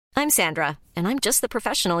I'm Sandra, and I'm just the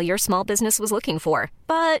professional your small business was looking for.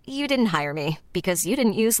 But you didn't hire me because you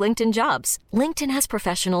didn't use LinkedIn Jobs. LinkedIn has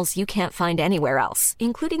professionals you can't find anywhere else,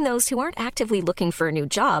 including those who aren't actively looking for a new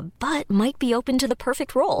job, but might be open to the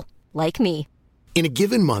perfect role, like me. In a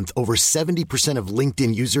given month, over 70% of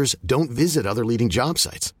LinkedIn users don't visit other leading job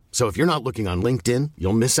sites. So if you're not looking on LinkedIn,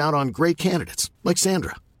 you'll miss out on great candidates like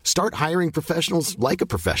Sandra. Start hiring professionals like a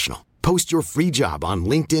professional. Post your free job on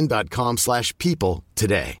linkedin.com/people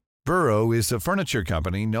today. Burrow is a furniture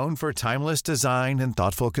company known for timeless design and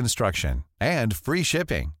thoughtful construction and free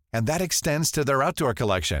shipping, and that extends to their outdoor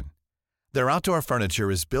collection. Their outdoor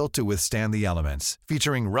furniture is built to withstand the elements,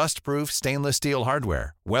 featuring rust-proof stainless steel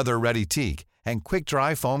hardware, weather-ready teak, and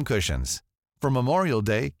quick-dry foam cushions. For Memorial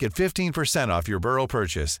Day, get 15% off your Burrow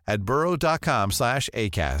purchase at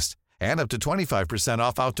burrow.com/ACAST and up to 25%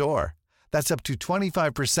 off outdoor. That's up to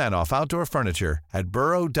 25% off outdoor furniture at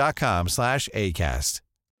burrow.com/ACAST.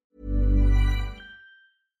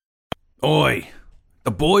 Oi!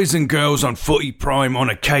 The boys and girls on Footy Prime on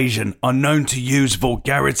occasion are known to use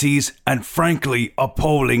vulgarities and frankly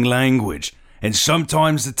appalling language, and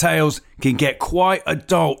sometimes the tales can get quite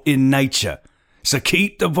adult in nature. So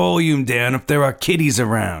keep the volume down if there are kiddies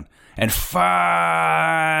around, and thank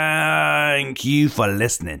you for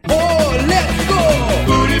listening. Oh, let's go!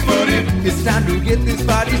 Booty, booty, it's time to get this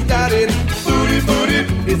party started. Booty, booty,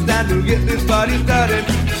 it's time to get this party started.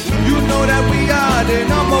 You know that we are the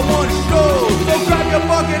number one show. So grab your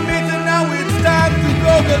fucking mitts and now it's time to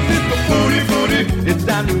go. Cause it's the booty, booty, it's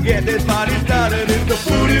time to get this party started. It's the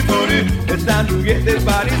booty, booty, it's time to get this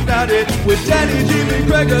party started. With Danny, Jimmy,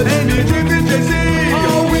 Gregor, Andy, Jimmy, JC.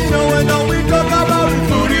 All we know and all we talk about is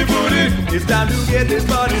booty, booty. It's time to get this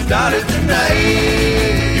party started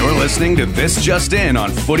tonight. You're listening to This Just In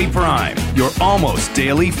on Footy Prime, your almost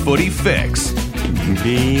daily footy fix.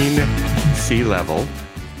 Mean sea level.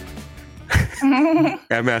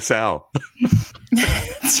 MSL.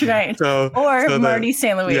 That's right. So Marty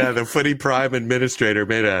St. Louis. Yeah, the Footy Prime administrator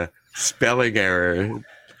made a spelling error.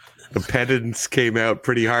 The pedants came out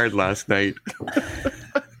pretty hard last night.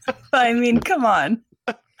 I mean, come on.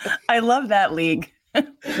 I love that league.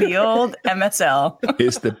 The old MSL.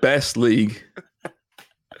 It's the best league.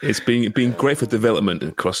 It's been great for development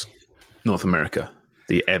across North America.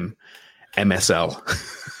 The MSL.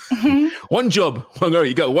 Mm-hmm. One job.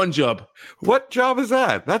 You got one job. What job is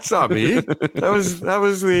that? That's not me. That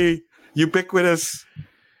was the ubiquitous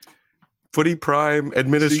Footy Prime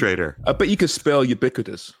administrator. I bet you could spell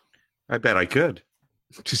ubiquitous. I bet I could.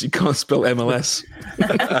 Just you can't spell MLS.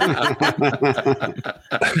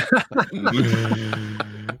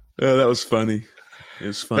 Oh, that was funny. It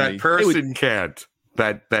was funny. That person can't.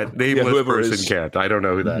 That nameless person can't. I don't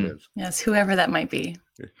know who that is. Yes, whoever that might be.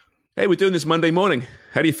 Hey, we're doing this Monday morning.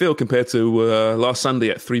 How do you feel compared to last Sunday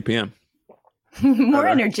at 3 p.m.? More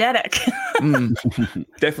energetic.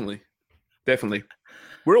 Definitely.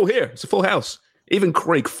 We're all here. It's a full house. Even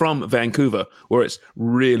Craig from Vancouver, where it's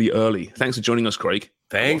really early. Thanks for joining us, Craig.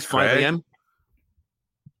 Thanks, 5 a.m.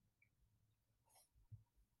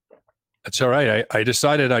 That's all right. I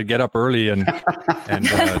decided I'd get up early and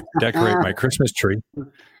decorate my Christmas tree.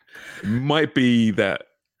 Might be that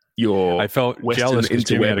I felt Western jealous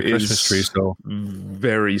because we had a Christmas is tree, so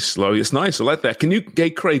very slow. It's nice. I like that. Can you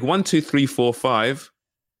get Craig 1, 2, 3, 4, 5,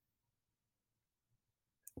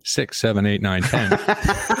 6, 7, 8, 9, 10.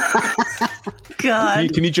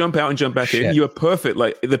 God. Can you jump out and jump back in? You were perfect.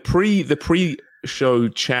 Like the pre-show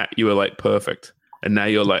chat, you were like perfect, and now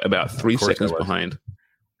you're like about 3 seconds behind.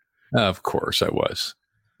 Of course, I was.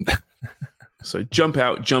 So jump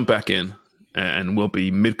out, jump back in. And we'll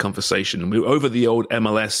be mid-conversation. We're over the old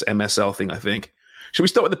MLS, MSL thing, I think. Should we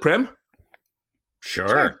start with the Prem?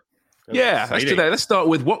 Sure. Yeah, let's do that. Let's start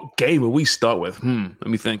with, what game will we start with? Let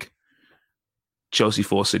me think. Chelsea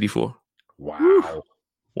 4, City 4. Wow. Woo.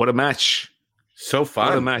 What a match. So fun.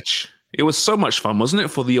 What a match. It was so much fun, wasn't it,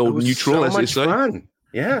 for the old neutral, as they say? Fun.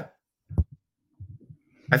 Yeah.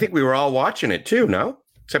 I think we were all watching it too, no?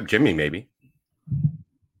 Except Jimmy, maybe.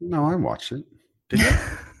 No, I watched it. Did you?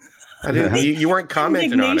 I didn't. You weren't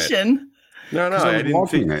commenting on it. No, I didn't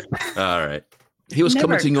see it. All right. He was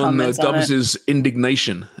commenting on Dubs'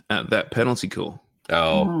 indignation at that penalty call.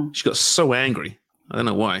 Oh. She got so angry. I don't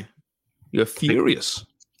know why. You're furious.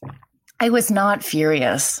 I was not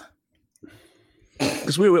furious.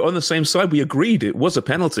 Because we were on the same side. We agreed it was a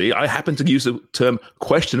penalty. I happened to use the term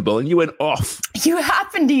questionable, and you went off. You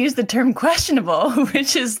happened to use the term questionable,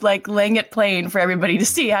 which is like laying it plain for everybody to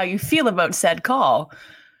see how you feel about said call.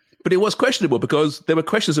 But it was questionable because there were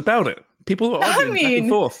questions about it. People were arguing back and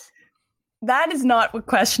forth. That is not what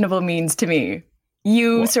questionable means to me.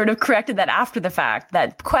 You sort of corrected that after the fact,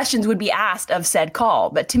 that questions would be asked of said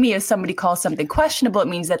call. But to me, if somebody calls something questionable, it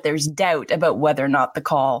means that there's doubt about whether or not the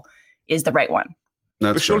call is the right one.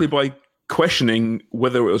 But surely by questioning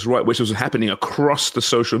whether it was right, which was happening across the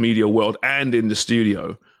social media world and in the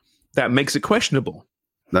studio, that makes it questionable.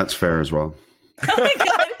 That's fair as well. Oh my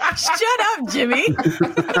God. Shut up, Jimmy.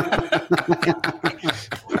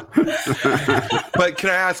 But can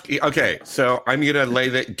I ask? Okay, so I'm gonna lay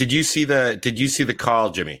that. Did you see the call,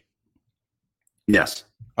 Jimmy? Yes.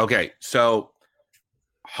 Okay, so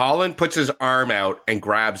Holland puts his arm out and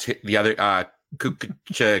grabs the other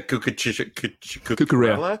Cucurella.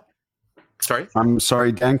 Sorry, I'm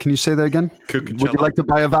sorry, Dan. Can you say that again? Would you like to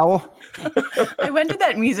buy a vowel? I went to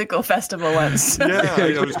that musical festival once. Yeah,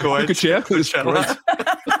 I was going. Cucurella.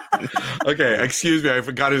 Okay, excuse me, I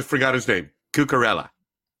forgot his name. Cucurella.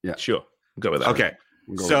 Yeah, sure. Go with that. Okay,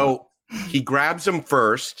 so he grabs him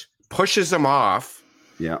first, pushes him off.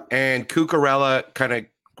 Yeah, and Cucurella kind of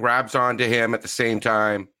grabs onto him at the same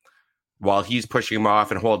time while he's pushing him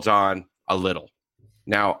off and holds on a little.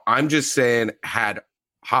 Now, I'm just saying, had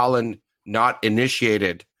Holland not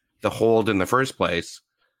initiated the hold in the first place,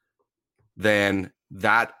 then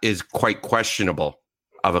that is quite questionable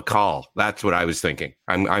of a call. That's what I was thinking.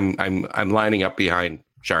 I'm lining up behind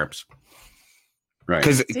Sharps. Right.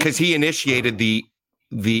 Because he initiated the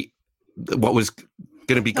what was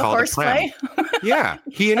going to be called a prem. Yeah,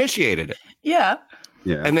 he initiated it. Yeah.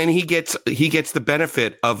 Yeah. And then he gets the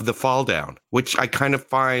benefit of the fall down, which I kind of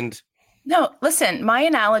find. No, listen, my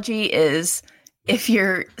analogy is if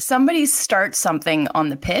somebody starts something on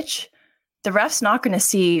the pitch, the ref's not going to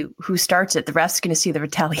see who starts it. The ref's going to see the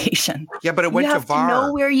retaliation. Yeah, but it went to VAR. You have to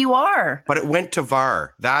know where you are. But it went to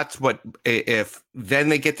VAR. That's what, if then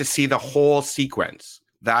they get to see the whole sequence.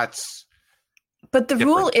 That's. But the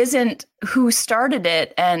rule isn't who started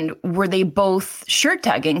it and were they both shirt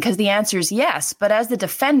tugging, because the answer is yes. But as the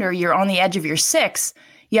defender, you're on the edge of your six.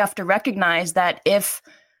 You have to recognize that if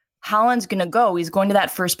Haaland's going to go, he's going to that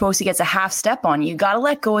first post, he gets a half step on you. You got to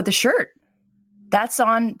let go of the shirt. That's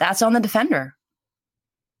on the defender.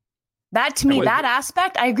 That, to me, that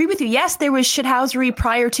aspect, I agree with you. Yes, there was shithousery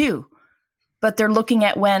prior to, but they're looking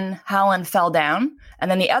at when Haaland fell down.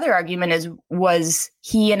 And then the other argument is, was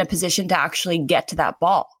he in a position to actually get to that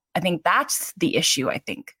ball? I think that's the issue. I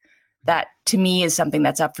think that, to me, is something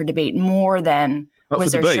that's up for debate more than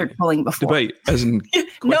was there shirt pulling before. Debate, as in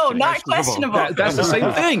no, not questionable. That's the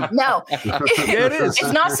same thing. No, it is.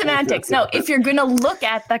 It's not semantics. No, if you're going to look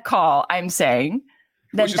at the call, I'm saying,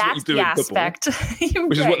 then that's the aspect.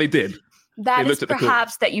 Which is what they did. That is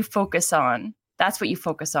perhaps that you focus on. That's what you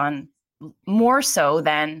focus on more so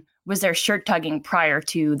than was there shirt tugging prior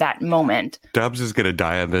to that moment. Dubs is going to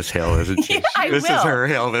die on this hill, isn't she? Yeah, this is her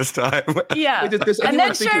hill this time. Yeah. And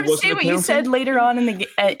then Sharp, say what you said later on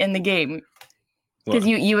in the game. Because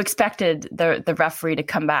you expected the referee to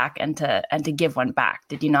come back and to give one back,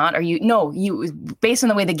 did you not? Or you based on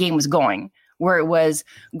the way the game was going, where it was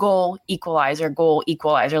goal equalizer,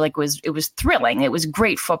 like it was thrilling. It was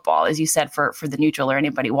great football, as you said, for the neutral or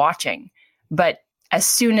anybody watching. But as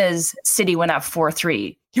soon as City went up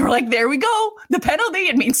 4-3, you were like, there we go, the penalty.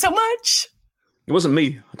 It means so much. It wasn't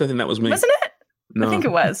me. I don't think that was me. Wasn't it? No. I think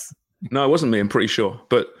it was. No, it wasn't me. I'm pretty sure.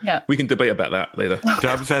 But we can debate about that later.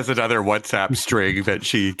 Dubs has another WhatsApp string that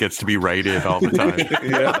she gets to be right in all the time.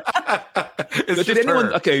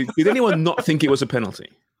 Did anyone not think it was a penalty?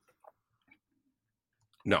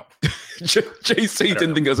 No. JC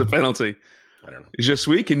didn't think it was a penalty. I don't know. Je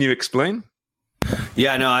suis, can you explain?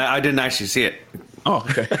 Yeah, no, I didn't actually see it. Oh,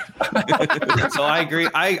 okay. So I agree.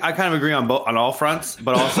 I kind of agree on all fronts,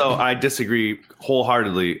 but also I disagree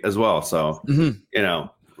wholeheartedly as well. So,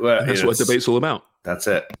 that's what debate's all about. That's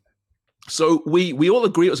it. So we all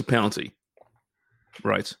agree it was a penalty,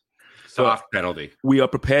 right? Soft penalty. We are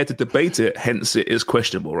prepared to debate it, hence it is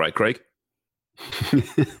questionable, right, Craig?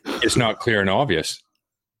 It's not clear and obvious.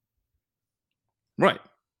 Right.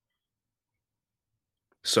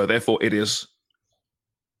 So therefore it is,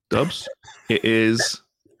 Dubs, it is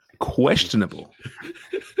questionable.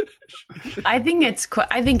 I think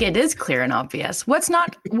it is clear and obvious. What's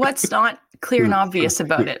not clear and obvious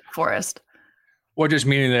about it, Forrest? Well, just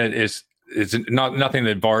meaning that it's nothing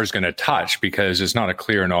that VAR is going to touch, because it's not a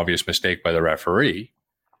clear and obvious mistake by the referee,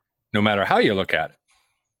 no matter how you look at it.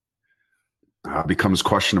 It becomes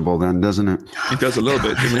questionable then, doesn't it? It does a little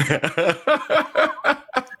bit, doesn't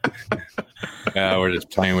it? We're just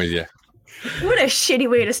playing with you. What a shitty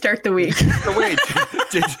way to start the week. So wait,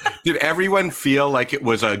 did everyone feel like it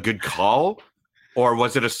was a good call, or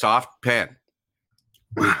was it a soft pen?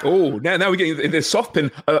 Oh, now we're getting the soft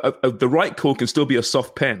pen. The right call can still be a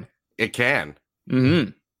soft pen. It can.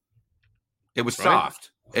 Mm-hmm. It was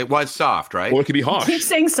soft. It was soft, right? Or it could be harsh. Keep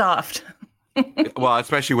saying soft. Well,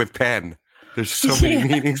 especially with pen. There's so many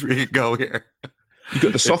meanings we could go here. You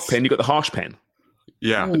got the soft pen, you got the harsh pen.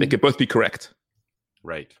 Yeah. But they could both be correct.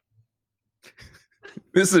 Right.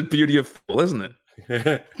 This is the beauty of football, isn't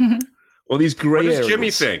it? Well, these gray What does areas.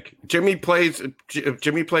 Jimmy think? Jimmy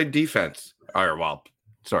played defense. Or, well,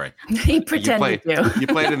 sorry. He pretended to. You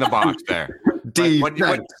played in the box there. What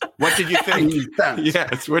did you think?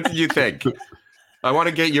 Yes, what did you think? I want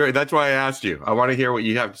to get that's why I asked you. I want to hear what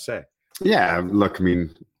you have to say. Yeah, look, I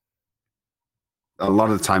mean, a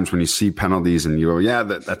lot of the times when you see penalties and you go, yeah,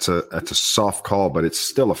 that's a soft call, but it's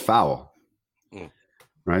still a foul,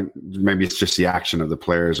 right? Maybe it's just the action of the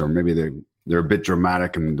players, or maybe they're a bit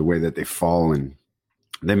dramatic in the way that they fall and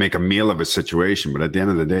they make a meal of a situation. But at the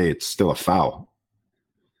end of the day, it's still a foul.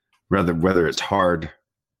 Whether it's hard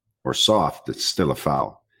or soft, it's still a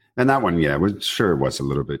foul. And that one, yeah, it was a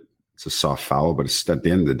little bit. It's a soft foul, but it's at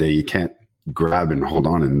the end of the day, you can't grab and hold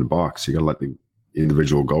on in the box. You got to let the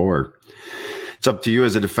individual go, or it's up to you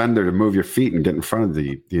as a defender to move your feet and get in front of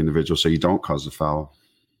the individual so you don't cause a foul.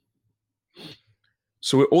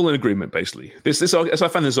 So we're all in agreement, basically. So I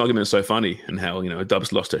find this argument so funny, and how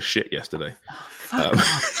Dubs lost her shit yesterday.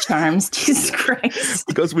 Charms, Jesus Christ!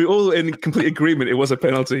 Because we're all in complete agreement it was a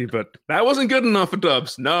penalty, but that wasn't good enough for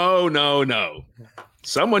Dubs. No.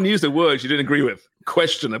 Someone used a word she didn't agree with.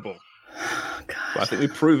 Questionable. But I think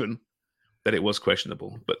we've proven that it was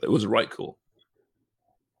questionable, but it was the right call.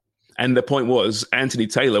 And the point was, Anthony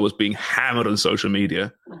Taylor was being hammered on social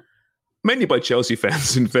media, mainly by Chelsea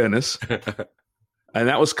fans, in fairness. And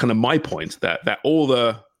that was kind of my point, that all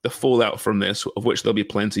the fallout from this, of which there'll be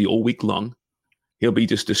plenty all week long, he'll be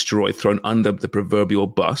just destroyed, thrown under the proverbial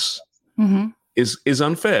bus, is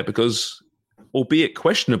unfair, because, albeit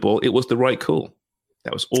questionable, it was the right call.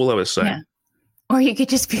 That was all I was saying. Yeah. Or you could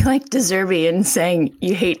just be like De Zerbi and saying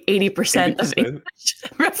you hate 80% of English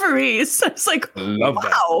referees. It's like, love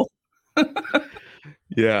wow. That.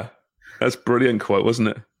 Yeah, that's a brilliant quote, wasn't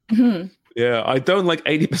it? Mm-hmm. Yeah, I don't like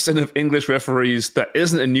 80% of English referees. That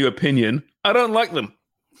isn't a new opinion. I don't like them.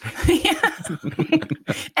 Yeah.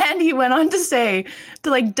 And he went on to say, to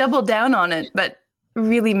like double down on it, but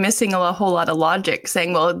really missing a whole lot of logic,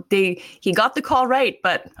 saying, well, he got the call right,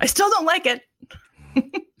 but I still don't like it.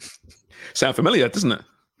 Sound familiar, doesn't it?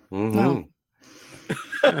 Mm-hmm.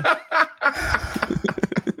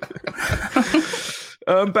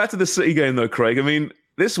 Back to the City game, though, Craig. I mean,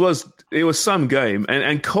 it was some game.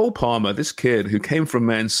 And Cole Palmer, this kid who came from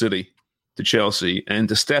Man City to Chelsea, and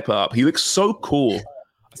to step up, he looks so cool.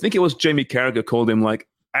 I think it was Jamie Carragher called him like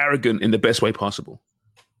arrogant in the best way possible,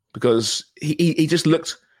 because he just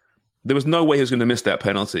looked. There was no way he was going to miss that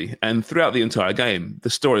penalty. And throughout the entire game, the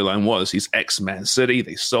storyline was he's ex-Man City.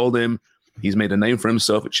 They sold him. He's made a name for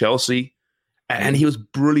himself at Chelsea. And he was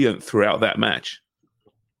brilliant throughout that match.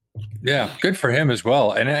 Yeah, good for him as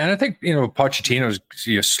well. And I think, Pochettino's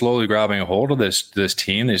slowly grabbing a hold of this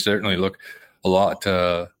team. They certainly look a lot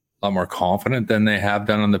more confident than they have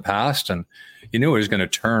done in the past. And you knew it was going to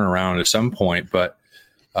turn around at some point. But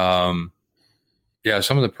yeah,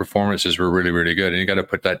 some of the performances were really, really good. And you got to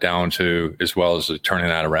put that down to, as well as turning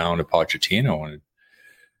that around, to Pochettino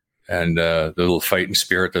and the little fighting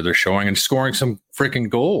spirit that they're showing and scoring some freaking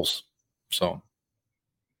goals. So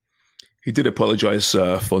he did apologize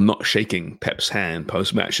for not shaking Pep's hand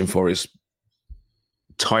post-match and for his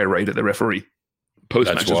tirade at the referee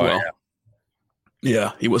post-match as well.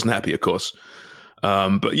 Yeah, he wasn't happy, of course.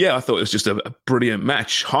 But yeah, I thought it was just a brilliant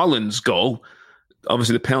match. Haaland's goal,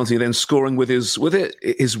 obviously the penalty, then scoring with his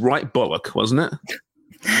right bollock, wasn't it?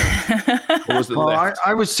 Or was it left?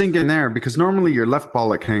 I was thinking there, because normally your left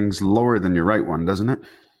bollock hangs lower than your right one, doesn't it?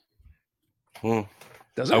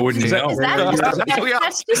 Does it? I wouldn't know.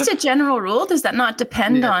 That's just a general rule. Does that not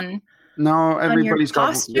depend on? No, everybody's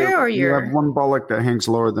got posture, or you have one bollock that hangs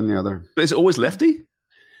lower than the other. But is it always lefty?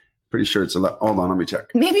 Pretty sure it's a left. Hold on, let me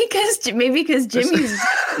check. Maybe because Jimmy's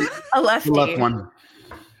a lefty. The left one.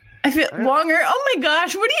 I feel Wonger. Oh my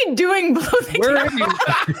gosh, what are you doing below the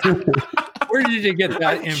camera? Where did you get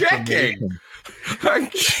that information?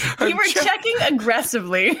 You were checking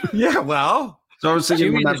aggressively. Yeah, well. So I was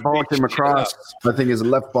thinking when that ball came across, I think his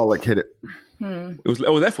left bollock hit it. It was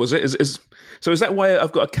left, was it? So is that why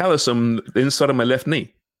I've got a callus on the inside of my left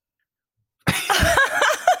knee? I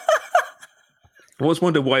always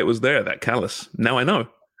wondered why it was there, that callus. Now I know.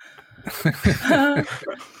 I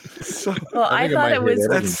thought it was.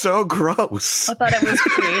 That's so gross. I thought it was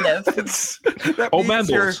creative.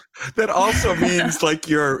 That also means like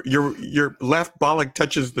your left bollock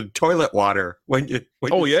touches the toilet water when you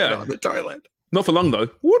sit on the toilet. Not for long though.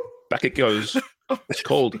 Whoop. back it goes. It's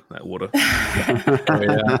cold, that water.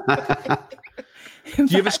 Do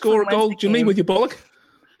you ever score a goal, Jimmy, with your bollock?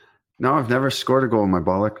 No, I've never scored a goal in my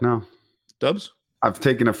bollock. No. Dubs? I've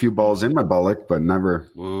taken a few balls in my bollock, but never.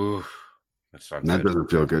 Ooh, that doesn't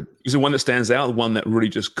feel good. Is it one that stands out? The one that really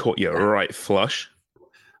just caught you right flush?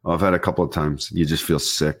 Oh, I've had a couple of times. You just feel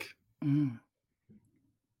sick. Mm.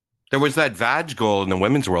 There was that Vag goal in the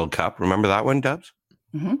Women's World Cup. Remember that one, Dubs?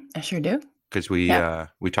 Mm-hmm. I sure do. Because we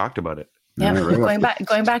talked about it. Yeah, right.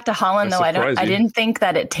 going back to Holland, though, I didn't think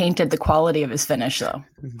that it tainted the quality of his finish, though.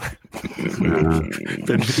 She's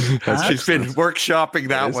been workshopping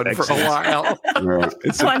that one for a while.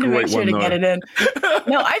 It's I wanted to make sure to one, get it in.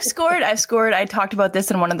 No, I've scored. I talked about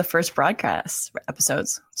this in one of the first broadcast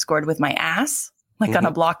episodes. Scored with my ass, like on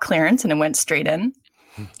a block clearance, and it went straight in.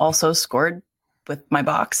 Also scored with my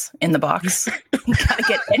box in the box. You gotta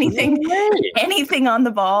get anything on the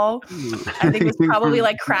ball. I think it was probably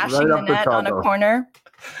like crashing the net on a corner.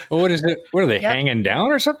 Well, what is it? What are they hanging down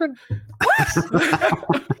or something?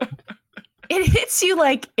 What? It hits you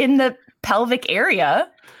like in the pelvic area.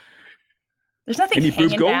 There's nothing Any hanging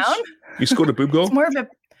boob goals? down. You scored a boob goal? It's more of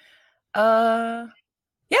a,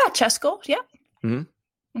 chest goal. Yeah.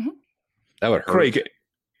 Mm-hmm. That would hurt.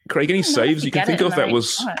 Craig, any saves you can think of that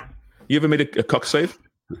was? Spot. You ever made a cock save?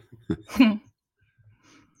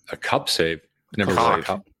 A cup save? Never Cock. played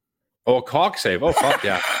cup. Oh, a cock save. Oh, fuck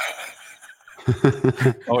yeah.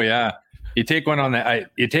 Oh yeah. You take one on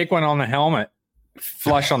the helmet,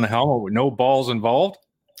 flush on the helmet with no balls involved.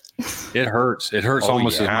 It hurts. It hurts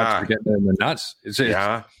almost as much for getting in the nuts.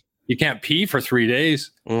 You can't pee for 3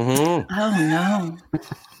 days. Mm-hmm. Oh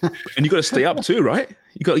no. And you got to stay up too, right?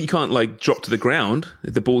 You can't like drop to the ground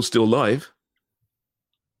if the ball's still live.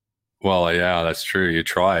 Well, yeah, that's true. You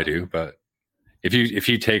try to, but if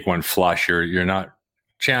you take one flush, you're not.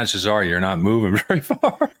 Chances are you're not moving very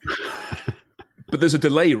far. But there's a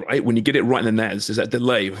delay, right? When you get it right in the nets, there's that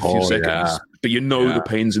delay of a few seconds. Yeah. But you know the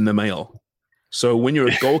pain's in the mail. So when you're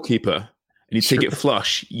a goalkeeper and you take it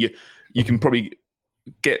flush, you can probably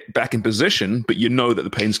get back in position, but you know that the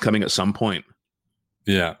pain's coming at some point.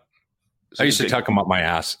 Yeah. So I used to tuck them up my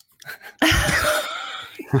ass.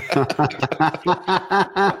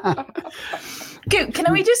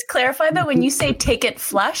 Can we just clarify though? When you say take it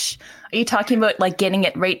flush, are you talking about like getting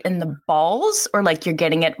it right in the balls, or like you're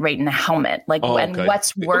getting it right in the helmet? Like, and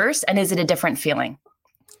what's worse, and is it a different feeling?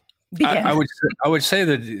 I would say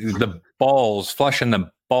that the balls, flushing the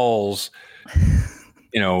balls,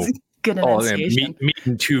 good enunciation. Meat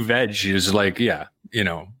and two veg is like, It's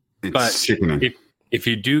but sickening. if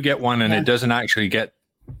you do get one and it doesn't actually get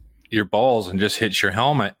your balls and just hits your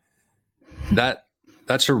helmet,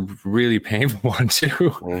 that's a really painful one too.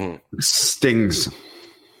 Mm-hmm. Stings.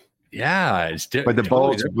 Yeah, it's But the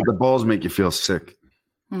balls make you feel sick.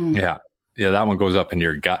 Yeah, that one goes up into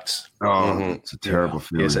your guts. Oh, it's a terrible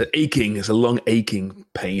feeling. It's a long aching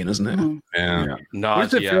pain, isn't it? Mm-hmm. Yeah. Not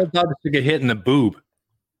What's it feel to get hit in the boob?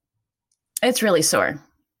 It's really sore.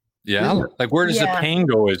 Yeah. Like, where does the pain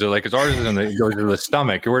go? Is it like it's ours it goes to the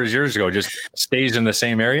stomach? Where does yours go? Just stays in the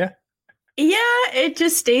same area? Yeah, it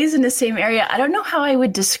just stays in the same area. I don't know how I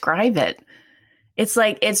would describe it. It's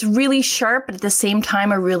like it's really sharp, but at the same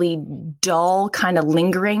time, a really dull kind of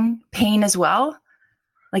lingering pain as well.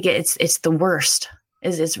 Like it's the worst.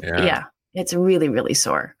 It's really, really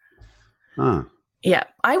sore. Huh. Yeah,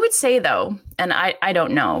 I would say though, and I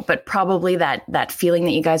don't know, but probably that feeling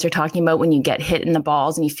that you guys are talking about when you get hit in the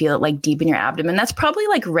balls and you feel it like deep in your abdomen, that's probably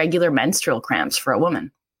like regular menstrual cramps for a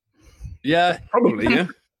woman. Yeah, probably. Yeah.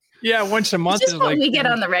 Yeah, once a month is what we get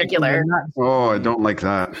on the regular. Oh, I don't like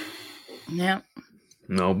that. Yeah.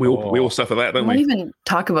 No, we all suffer that, don't Don't we? even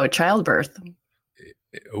talk about childbirth.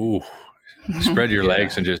 Ooh, spread your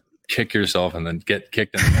legs and just kick yourself, and then get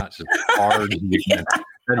kicked in the nuts as hard as you can.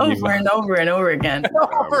 Over and over and over again.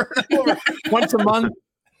 Over and over. Once a month.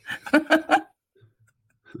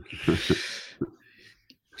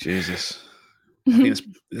 Jesus. So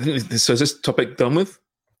is this topic done with?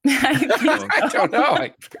 I don't know.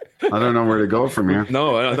 I don't know where to go from here.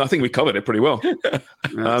 No, I think we covered it pretty well.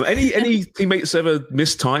 Any teammates ever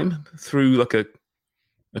miss time through like a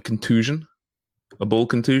contusion, a ball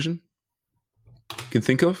contusion? You can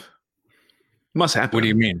think of? Must happen. What do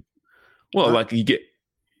you mean? Well, like you get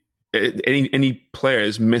any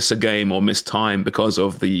players miss a game or miss time because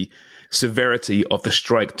of the severity of the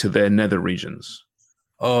strike to their nether regions.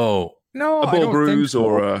 Oh no, a ball bruise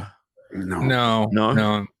or a No,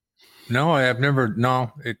 I have never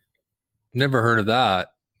heard of that.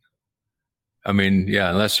 I mean, yeah,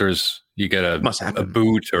 unless you get a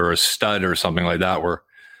boot or a stud or something like that, where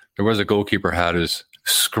there was a goalkeeper had his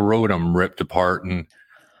scrotum ripped apart, and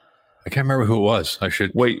I can't remember who it was. I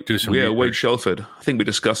should do some. Yeah, research. Wade Shelford. I think we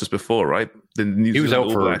discussed this before, right? He was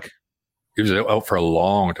out for a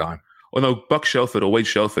long time. Oh no, Buck Shelford or Wade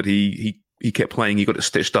Shelford. He kept playing. He got it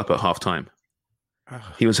stitched up at halftime.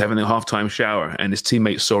 He was having a halftime shower, and his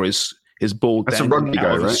teammate saw his ball. That's a rugby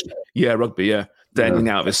guy, right? Yeah, rugby. Yeah, dangling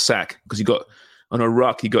out of his sack because he got on a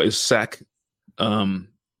ruck. He got his sack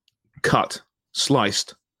cut,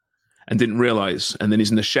 sliced, and didn't realize. And then he's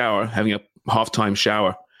in the shower having a halftime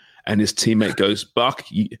shower, and his teammate goes, "Buck,"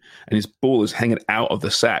 and his ball is hanging out of the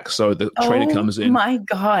sack. So the trainer comes in, my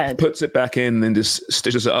God, puts it back in, and then just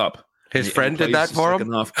stitches it up. His friend did that for him?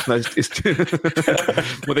 No,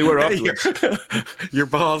 well, they were afterwards. Your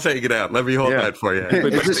ball's hanging out. Let me hold that for you.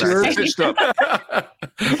 Stitched up.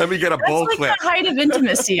 Let me get a bowl That's clip. the height of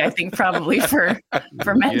intimacy, I think, probably for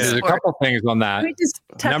men's There's a sport. couple things on that. Let me just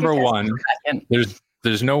tuck Number your one, chest for a second.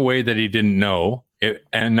 there's no way that he didn't know.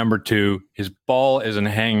 And number two, his ball isn't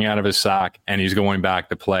hanging out of his sock, and he's going back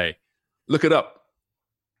to play. Look it up.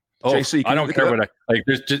 Oh, JC, I don't care what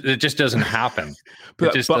it just doesn't happen.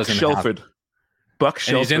 It just Buck doesn't Shelford. happen. Buck And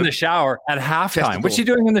Shelford. he's in the shower at halftime. Testicle. What's he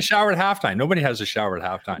doing in the shower at halftime? Nobody has a shower at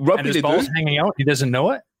halftime. Rugby and his they ball's do. hanging out. He doesn't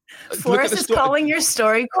know it. Forrest is calling your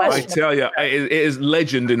story I question. tell you, it is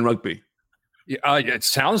legend in rugby. It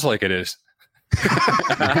sounds like it is.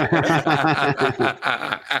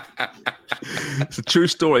 It's a true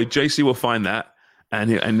story. JC will find that,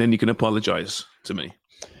 and then you can apologize to me.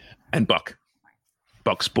 And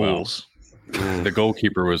Buck's balls. The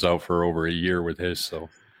goalkeeper was out for over a year with his, so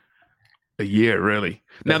A year, really.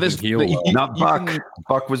 Now there's Not Buck.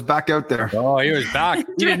 Buck was back out there. Oh, he was back. He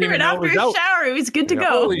didn't even know After he was his out. shower, he was good to go.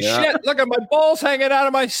 Holy shit! Look at my balls hanging out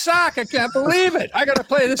of my sock. I can't believe it. I got to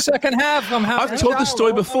play the second half somehow. I've told this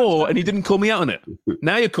story before, and he didn't call me out on it.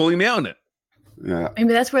 Now you're calling me out on it. Yeah.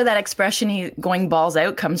 Maybe that's where that expression going balls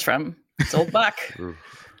out comes from. It's old Buck.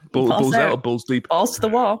 Balls out or balls deep? Balls to the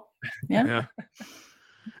wall. Yeah.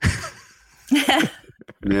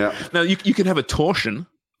 Yeah. Now you can have a torsion,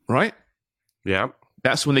 right? Yeah.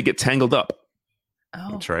 That's when they get tangled up.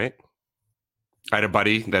 Oh. That's right. I had a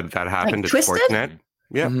buddy that happened at twisted? Sportsnet.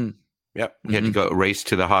 Yeah. Mm-hmm. Yep. He had to go race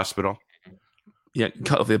to the hospital. Yeah,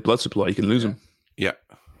 cut off their blood supply. You can lose them. Yeah.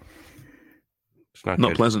 It's not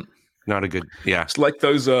good. pleasant. Not a good. Yeah. It's like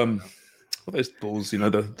those what are those balls,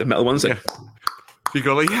 the metal ones. That, You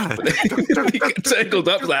go like, yeah. you get tangled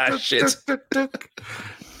up. Shit.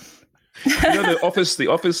 The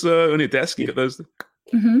office on your desk. You get those.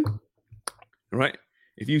 Mm-hmm. Right.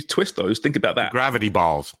 If you twist those, think about that. Gravity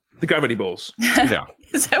balls. The gravity balls. Yeah.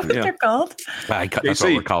 Is that what they're called? That's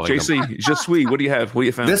what we're calling them. JC, Je suis. What do you have? What do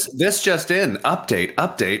you found? This just in.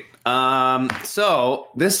 Update. So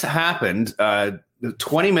this happened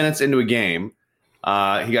 20 minutes into a game.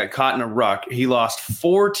 He got caught in a ruck. He lost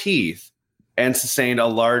 4 teeth and sustained a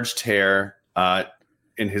large tear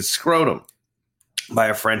in his scrotum by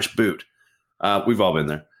a French boot. We've all been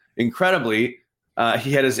there. Incredibly,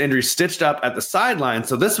 he had his injury stitched up at the sideline.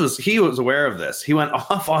 So he was aware of this. He went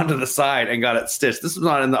off onto the side and got it stitched. This was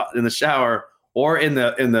not in the shower or in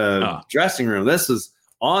the dressing room. This was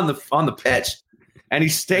on the pitch, and he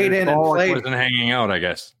stayed in and played. It wasn't hanging out, I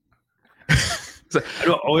guess.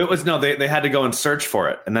 They had to go and search for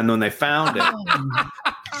it, and then when they found it,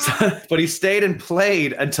 but he stayed and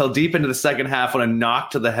played until deep into the second half when a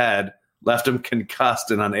knock to the head left him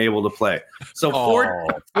concussed and unable to play. So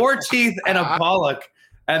four teeth and a bollock,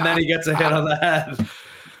 and then he gets a hit on the head.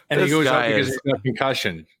 And This he goes guy out because is- he's got a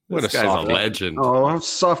concussion. What This a guy's a soft legend. Oh, how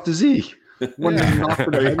soft is he? One knock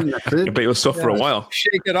for the head and that's it. But it was soft for a while.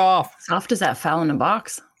 Shake it off. Soft as that foul in a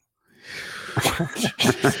box.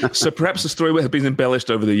 So perhaps the story would have been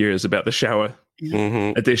embellished over the years about the shower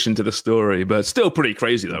Mm-hmm. addition to the story, but still pretty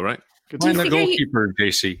crazy though, right? Find the figure you- goalkeeper,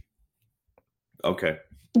 JC. Okay.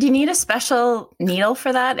 Do you need a special needle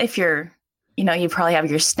for that? If you probably have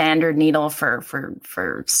your standard needle for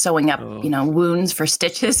sewing up, wounds for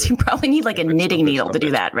stitches. You probably need like a knitting needle to do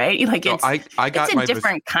that, right? Like So it's I got it's a my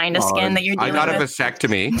different kind of skin that you're I dealing got a with.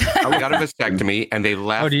 vasectomy. And they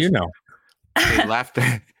left. How do you know? They left.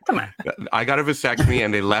 Come on. I got a vasectomy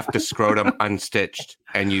and they left the scrotum unstitched,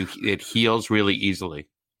 and it heals really easily.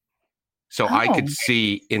 So I Oh. could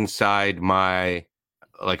see inside my,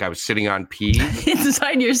 like I was sitting on peas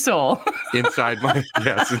Inside your soul. inside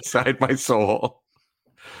my soul,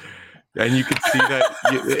 and you could see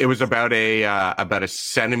that it was about a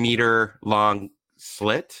centimeter long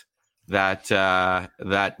slit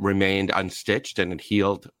that remained unstitched, and it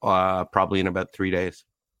healed probably in about 3 days.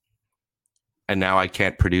 And now I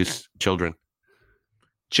can't produce children.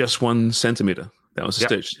 Just 1 centimeter. That was a Yep.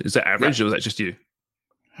 stitch. Is that average or was that just you?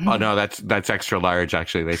 Oh no, that's extra large.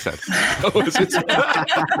 Actually, they said. Oh, is it?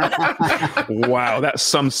 Wow, that's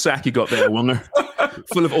some sack you got there, Wilner.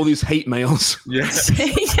 Full of all these hate mails. Yes.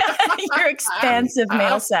 Yeah, your expansive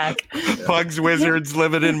mail sack. Pugs wizards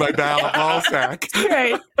living in my ball sack.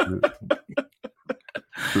 Right.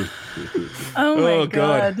 Oh my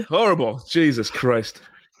God. Horrible. Jesus Christ.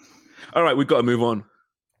 All right, we've got to move on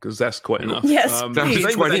because that's quite enough. Yes, that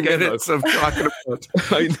was 20 minutes of talking about.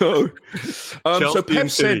 I know. So Chelsea Pep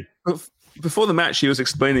and said before the match, he was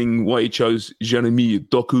explaining why he chose Jeremy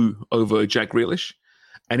Doku over Jack Grealish.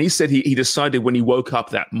 And he said he decided when he woke up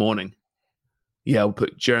that morning, yeah, I'll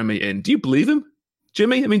put Jeremy in. Do you believe him,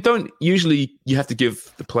 Jimmy? I mean, usually you have to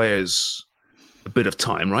give the players a bit of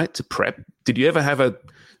time, right, to prep. Did you ever have a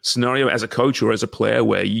scenario as a coach or as a player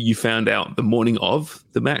where you found out the morning of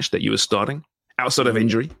the match that you were starting outside of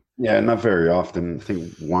injury? Yeah, not very often. I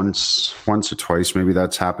think once or twice maybe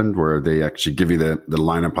that's happened where they actually give you the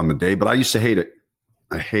lineup on the day. But I used to hate it.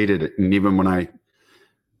 I hated it. And even when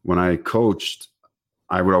I coached,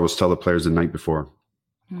 I would always tell the players the night before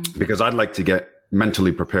because I'd like to get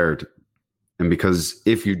mentally prepared. And because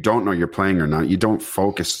if you don't know you're playing or not, you don't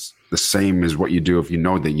focus the same as what you do if you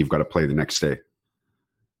know that you've got to play the next day.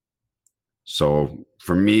 So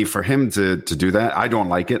for him to do that, I don't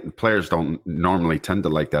like it. Players don't normally tend to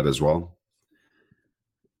like that as well.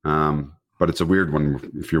 But it's a weird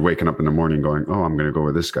one if you're waking up in the morning going, oh, I'm going to go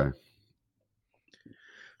with this guy.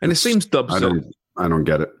 And it seems Dubs. I don't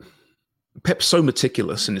get it. Pep's so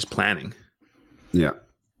meticulous in his planning. Yeah.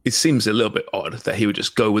 It seems a little bit odd that he would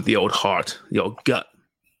just go with the old heart, the old gut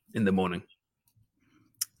in the morning.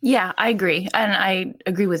 Yeah, I agree. And I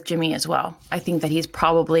agree with Jimmy as well. I think that he's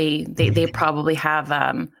probably, they probably have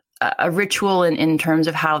a ritual in terms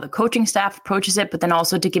of how the coaching staff approaches it, but then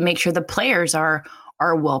also to make sure the players are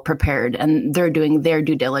well prepared and they're doing their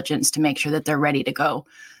due diligence to make sure that they're ready to go.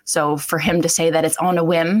 So for him to say that it's on a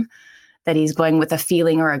whim, that he's going with a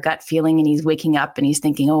feeling or a gut feeling and he's waking up and he's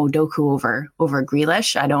thinking, oh, Doku over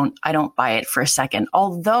Grealish, I don't buy it for a second.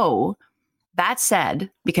 Although that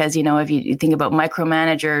said, because, you know, if you think about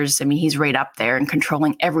micromanagers, I mean, he's right up there and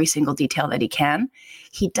controlling every single detail that he can.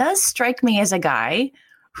 He does strike me as a guy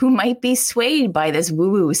who might be swayed by this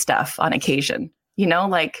woo-woo stuff on occasion, you know,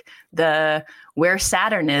 like where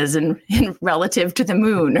Saturn is in relative to the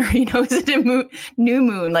moon, or, you know, is it a new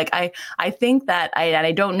moon? Like, I think that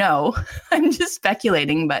I don't know, I'm just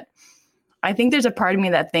speculating, but I think there's a part of me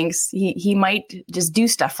that thinks he might just do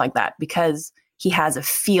stuff like that because he has a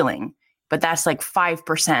feeling. But that's like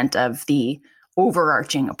 5% of the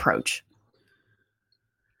overarching approach.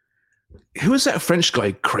 Who was that French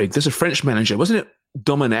guy, Craig? There's a French manager, wasn't it?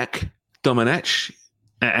 Domenech,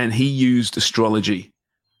 and he used astrology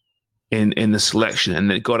in the selection, and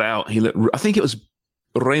it got out. I think it was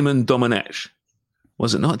Raymond Domenech,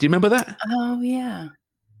 was it not? Do you remember that? Oh yeah.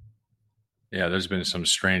 Yeah, there's been some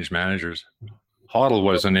strange managers. Hoddle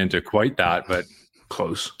wasn't into quite that, but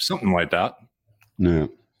close, something like that. No.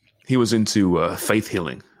 He was into faith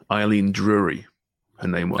healing. Eileen Drury, her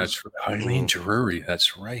name was. That's right. Eileen Drury.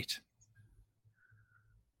 That's right.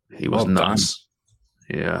 He was nuts.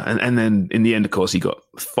 Yeah, and then in the end, of course, he got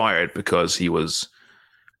fired because he was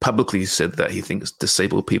publicly said that he thinks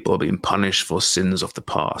disabled people are being punished for sins of the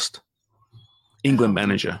past. England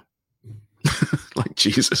manager. Like,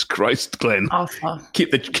 Jesus Christ, Glenn. Awful.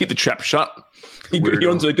 Keep the trap shut.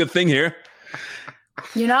 You're onto a good thing here.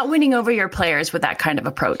 You're not winning over your players with that kind of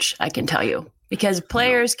approach, I can tell you, because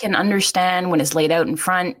players can understand when it's laid out in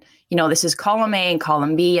front, you know, this is column A and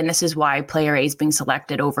column B, and this is why player A is being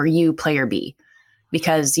selected over you, player B,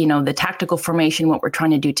 because, you know, the tactical formation, what we're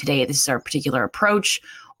trying to do today, this is our particular approach,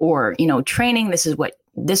 or, you know, training, this is what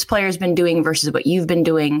this player's been doing versus what you've been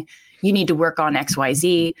doing. You need to work on X, Y,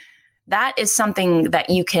 Z. That is something that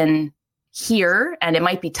you can hear, and it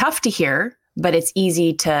might be tough to hear, but it's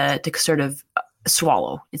easy to sort of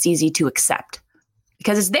swallow. It's easy to accept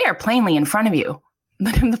because it's there plainly in front of you.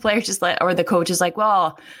 But if the player's just like, or the coach is like,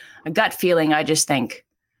 well, a gut feeling, I just think,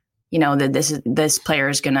 you know, that this player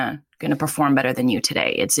is gonna perform better than you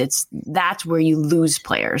today. That's where you lose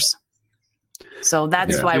players. So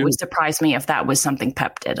that's why it would surprise me if that was something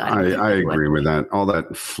Pep did. I agree with that. All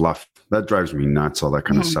that fluff, that drives me nuts, all that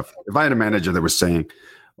kind of stuff. If I had a manager that was saying,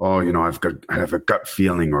 oh, you know, I have a gut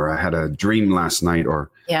feeling, or I had a dream last night, or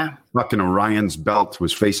fucking Orion's belt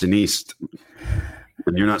was facing east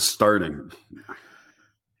and you're not starting.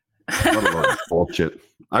 What a load of bullshit.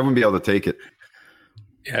 I wouldn't be able to take it.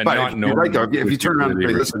 Yeah, but you're right, though. If you turn around and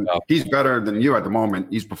say, listen, he's better than you at the moment,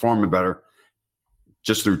 he's performing better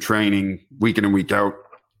just through training, week in and week out,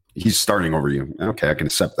 he's starting over you. Okay, I can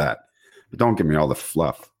accept that. But don't give me all the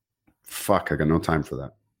fluff. Fuck, I got no time for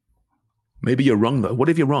that. Maybe you're wrong, though. What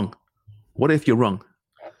if you're wrong? What if you're wrong?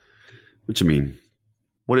 What you mean?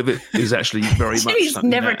 What if it is actually very much Jimmy's something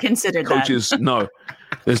never that considered coaches, no.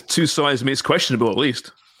 There's two sides of me. It's questionable, at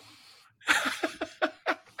least. But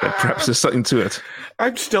perhaps there's something to it.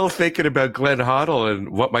 I'm still thinking about Glenn Hoddle and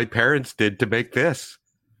what my parents did to make this.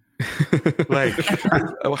 Like,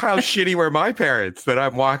 how shitty were my parents that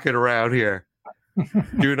I'm walking around here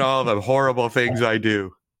doing all the horrible things I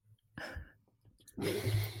do?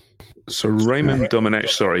 So Raymond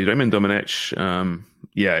Domenech,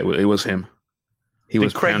 yeah, it was him. He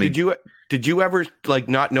was Craig, pounding. did you ever like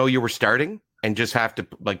not know you were starting and just have to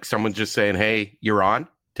like someone just saying, "Hey, you're on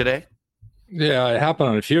today"? Yeah, it happened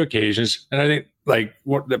on a few occasions, and I think like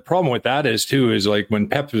what the problem with that is too is like when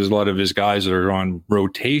Pep has a lot of his guys that are on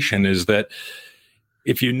rotation is that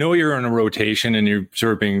if you know you're on a rotation and you're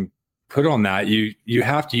sort of being put on that, you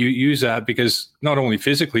have to use that because not only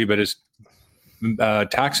physically but it's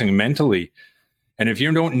taxing mentally. And if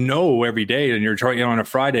you don't know every day and you're trying on a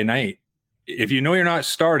Friday night, if you know you're not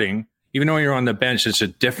starting, even though you're on the bench, it's a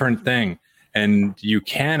different thing, and you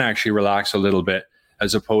can actually relax a little bit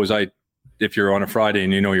as opposed if you're on a Friday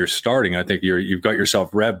and you know you're starting, I think you've got yourself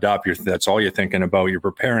revved up. That's all you're thinking about. You're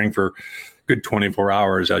preparing for good 24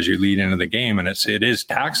 hours as you lead into the game, and it is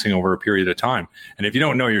taxing over a period of time. And if you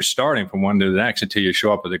don't know you're starting from one to the next until you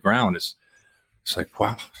show up at the ground, it's like,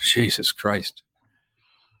 wow, Jesus Christ.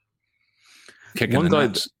 Kicking One the guy,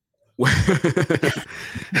 nuts.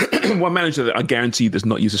 one manager that I guarantee does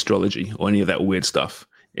not use astrology or any of that weird stuff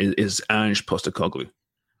is Ange Postecoglou.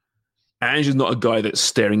 Ange is not a guy that's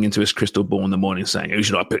staring into his crystal ball in the morning saying, "Who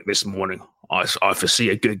should I pick this morning? I foresee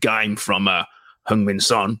a good game from Heung-min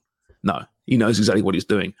Son." No, he knows exactly what he's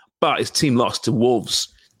doing. But his team lost to Wolves,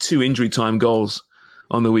 2 injury time goals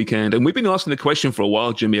on the weekend. And we've been asking the question for a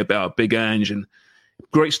while, Jimmy, about Big Ange, and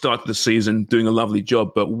great start to the season, doing a lovely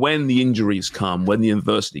job. But when the injuries come, when the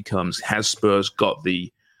adversity comes, has Spurs got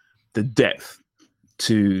the depth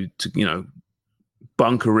to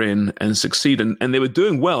bunker in and succeed? And they were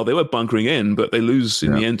doing well. They were bunkering in, but they lose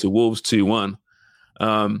in the end to Wolves 2-1.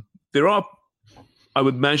 There are, I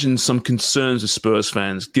would imagine, some concerns of Spurs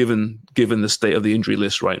fans given the state of the injury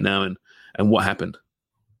list right now and what happened.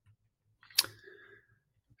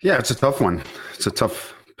 Yeah, it's a tough one. It's a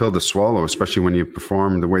tough pill to swallow, especially when you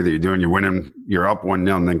perform the way that you're doing. You're winning, you're up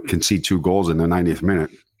 1-0 and then concede 2 goals in the 90th minute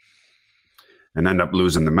and end up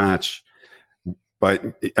losing the match. But,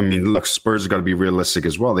 I mean, look, Spurs have got to be realistic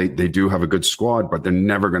as well. They do have a good squad, but they're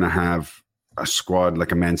never going to have a squad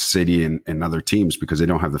like a Man City and other teams because they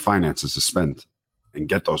don't have the finances to spend and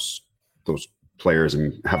get those players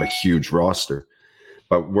and have a huge roster.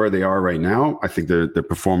 But where they are right now, I think they're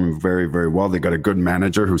performing very, very well. They got a good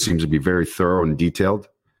manager who seems to be very thorough and detailed.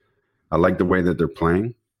 I like the way that they're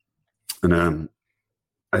playing. And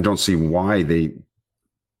I don't see why they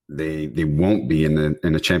won't be in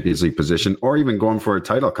a Champions League position or even going for a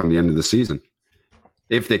title come the end of the season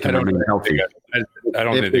if they can remain healthy. I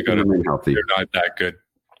don't think they're going to remain healthy. They're not that good.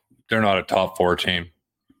 They're not a top 4 team.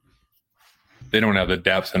 They don't have the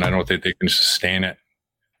depth, and I don't think they can sustain it.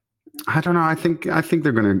 I don't know. I think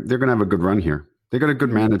they're gonna have a good run here. They got a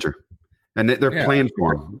good manager, and they're playing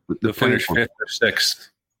for him. They'll finish 5th or 6th.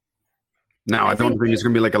 Now I don't think it's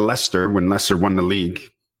gonna be like a Leicester when Leicester won the league.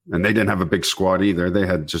 And they didn't have a big squad either. They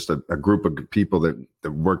had just a group of people that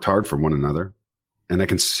worked hard for one another. And I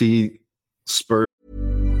can see Spurs.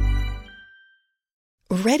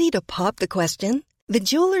 Ready to pop the question? The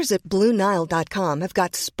jewelers at BlueNile.com have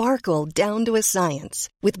got sparkle down to a science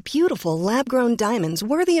with beautiful lab-grown diamonds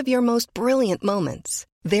worthy of your most brilliant moments.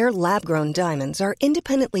 Their lab-grown diamonds are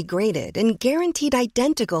independently graded and guaranteed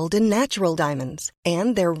identical to natural diamonds.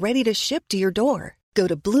 And they're ready to ship to your door. Go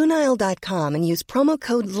to BlueNile.com and use promo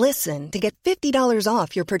code LISTEN to get $50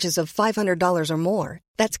 off your purchase of $500 or more.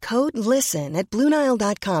 That's code LISTEN at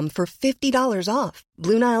BlueNile.com for $50 off.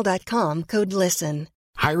 BlueNile.com, code LISTEN.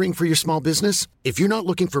 Hiring for your small business? If you're not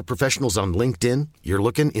looking for professionals on LinkedIn, you're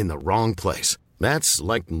looking in the wrong place. That's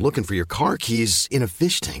like looking for your car keys in a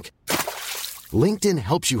fish tank. LinkedIn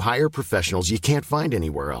helps you hire professionals you can't find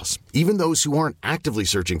anywhere else, even those who aren't actively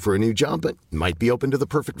searching for a new job but might be open to the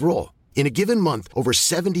perfect role. In a given month, over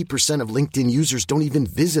 70% of LinkedIn users don't even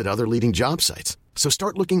visit other leading job sites. So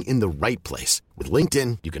start looking in the right place. With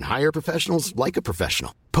LinkedIn, you can hire professionals like a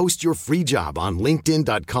professional. Post your free job on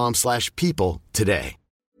linkedin.com/people today.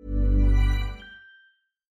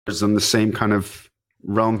 It's in the same kind of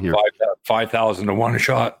realm here. 5,000 to 1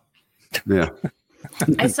 shot. Yeah.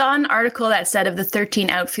 I saw an article that said of the 13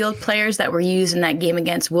 outfield players that were used in that game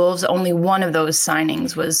against Wolves, only one of those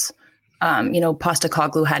signings was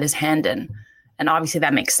Postecoglou had his hand in. And obviously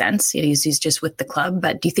that makes sense. He's just with the club.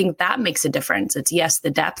 But do you think that makes a difference? It's yes, the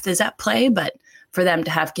depth is at play, but for them to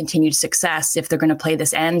have continued success, if they're going to play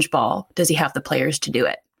this Ange ball, does he have the players to do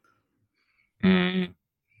it?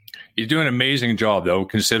 He's doing an amazing job, though,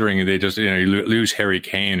 considering they just, you lose Harry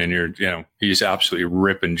Kane and he's absolutely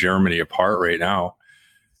ripping Germany apart right now.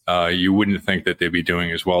 You wouldn't think that they'd be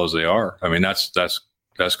doing as well as they are. I mean, that's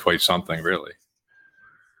quite something, really.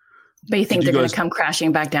 But you think they're going to come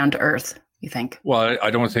crashing back down to earth? You think? Well, I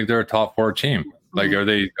don't think they're a top 4 team. Like, are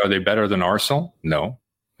they better than Arsenal? No.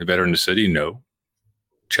 They're better than the City? No.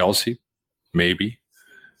 Chelsea? Maybe.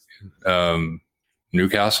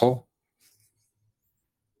 Newcastle?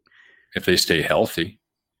 If they stay healthy.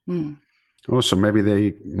 Oh, so maybe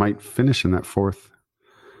they might finish in that 4th.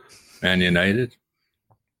 Man United?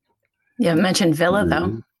 Yeah, mentioned Villa,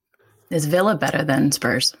 though. Is Villa better than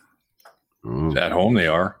Spurs? At home they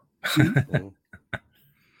are.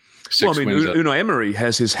 Well, I mean, Unai Emery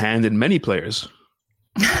has his hand in many players.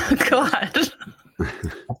 God.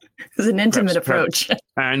 It's an intimate approach.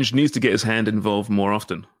 Ange needs to get his hand involved more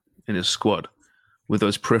often in his squad with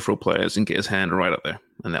those peripheral players and get his hand right up there.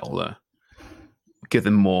 And that will give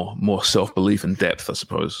them more self-belief and depth, I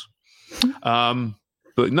suppose.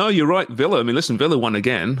 But no, you're right, Villa. I mean, listen, Villa won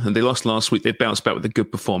again, and they lost last week. They bounced back with a good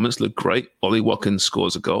performance, looked great. Ollie Watkins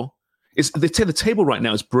scores a goal. The table right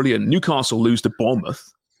now is brilliant. Newcastle lose to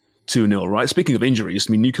Bournemouth 2-0, right? Speaking of injuries,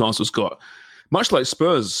 I mean, Newcastle's got, much like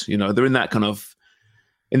Spurs, they're in that kind of,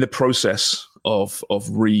 in the process of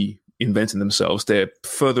reinventing themselves. They're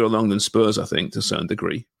further along than Spurs, I think, to a certain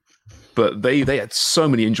degree. But they had so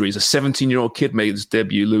many injuries. A 17-year-old kid made his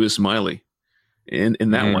debut, Lewis Miley, in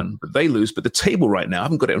that one. But they lose. But the table right now, I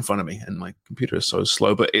haven't got it in front of me, and my computer is so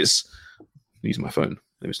slow, but it's, I'm using my phone.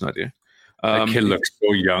 Maybe it's an idea. That kid looks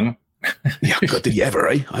so young. Yeah, God, did he ever,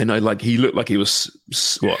 eh? I know, like, he looked like he was,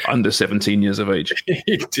 under 17 years of age.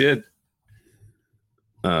 He did.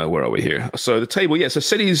 Where are we here? So the table, so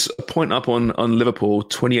City's a point up on Liverpool,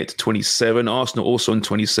 28 to 27. Arsenal also on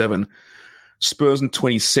 27. Spurs on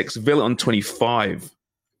 26. Villa on 25.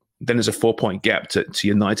 Then there's a 4-point gap to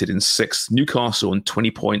United in 6th. Newcastle on 20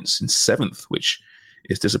 points in 7th, which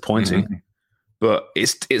is disappointing. But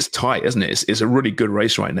it's tight, isn't it? It's a really good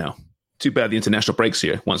race right now. Too bad the international breaks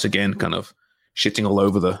here. Once again, kind of shitting all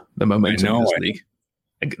over the momentum of this league.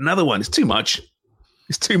 Another one. It's too much.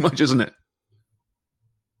 It's too much, isn't it?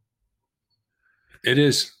 It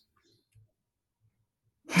is.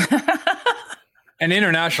 And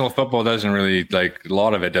international football doesn't really, like, a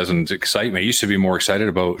lot of it doesn't excite me. I used to be more excited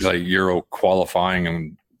about, like, Euro qualifying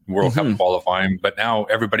and World Cup qualifying, but now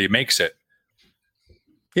everybody makes it.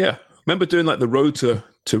 Yeah. Remember doing, like, the road to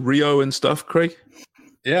Rio and stuff, Craig?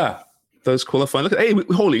 Yeah. Those qualifying. Look at, hey,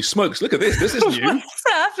 holy smokes! Look at this. This is new. What's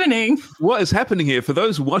happening? What is happening here? For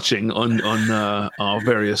those watching on our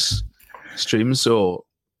various streams, or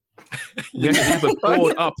we have a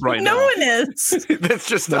board up right now. No one is. That's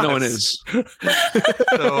just no one is.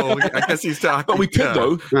 So I guess he's talking. But we could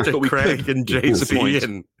though. To Craig and JC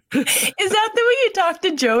and. Is that the way you talk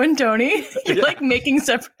to Joe and Tony? You're like making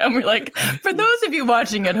separate. We're like, for those of you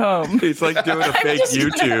watching at home, it's like doing a fake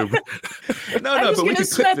YouTube. No, but we could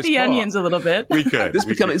sweat the onions a little bit. We could.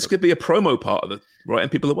 This could be a promo part of it, right?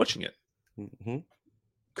 And people are watching it.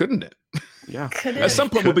 Couldn't it? Yeah. At some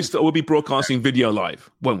point, we'll be broadcasting video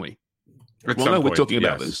live, won't we? We're talking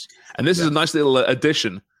about this, and this is a nice little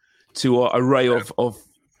addition to our array of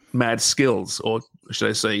mad skills, or should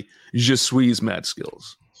I say, je suis mad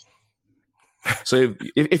skills. So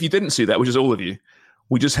if you didn't see that, which is all of you,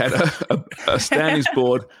 we just had a standings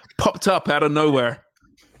board popped up out of nowhere.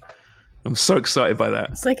 I'm so excited by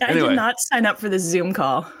that. It's like, I did not sign up for this Zoom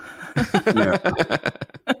call.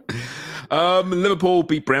 Liverpool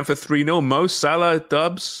beat Brentford 3-0. Mo Salah,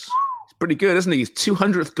 Dubs. He's pretty good, isn't he? His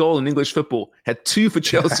 200th goal in English football. Had 2 for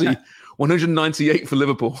Chelsea, 198 for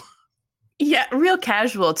Liverpool. Yeah, real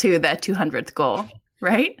casual too, that 200th goal,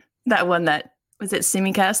 right? That one that, was it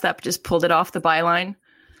Simicast that just pulled it off the byline?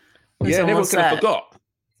 Yeah, everyone kind of forgot.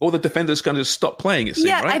 All the defenders kind of stopped playing, it seemed,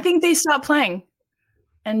 right? I think they stopped playing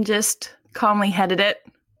and just calmly headed it,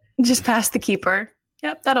 just past the keeper.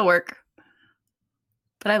 Yep, that'll work.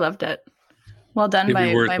 But I loved it. Well done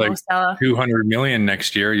by Mo Salah. 200 million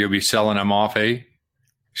next year. You'll be selling them off,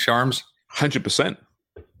 Sharms? 100%.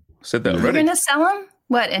 Said that You're already. going to sell them?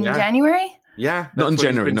 What, in January? Yeah. Not in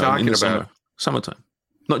January, no, in the about. summertime.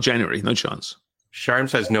 Not January, no chance.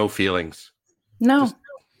 Sharms has no feelings. No,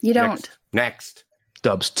 you don't. Next.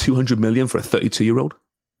 Dubs, 200 million for a 32-year-old?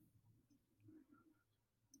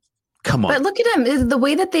 Come on. But look at him. The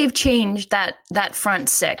way that they've changed that front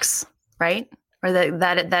six, right? or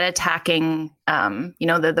that attacking,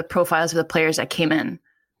 the profiles of the players that came in.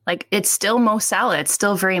 Like, it's still Mo Salah. It's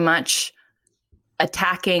still very much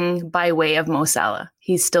attacking by way of Mo Salah.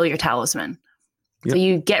 He's still your talisman. Yep. So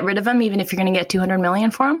you get rid of him even if you're going to get 200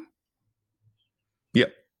 million for him?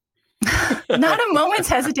 Yep. Not a moment's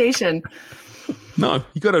hesitation. No,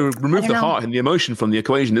 you got to remove the heart and the emotion from the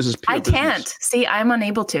equation. This is pure business. Can't. See, I'm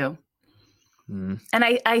unable to. And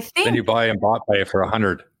I think... Then you buy Mbappe for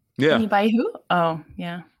 100. Yeah. And you buy who? Oh,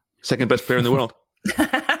 yeah. Second best player in the world.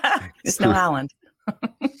 It's no Haaland.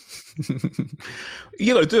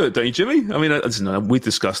 You got to do it, don't you, Jimmy? I mean, we've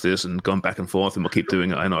discussed this and gone back and forth, and we'll keep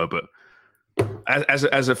doing it, I know, but as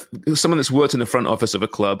someone that's worked in the front office of a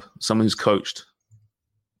club, someone who's coached,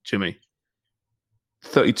 Jimmy,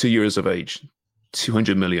 32 years of age,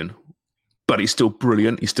 200 million, but he's still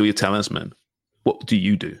brilliant. He's still your talisman. What do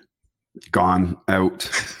you do? Gone, out.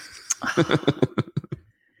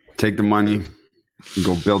 Take the money and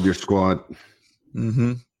go build your squad.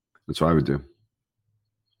 Mm-hmm. That's what I would do.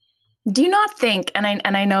 Do you not think, and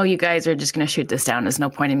I know you guys are just going to shoot this down, there's no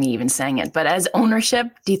point in me even saying it, but as ownership,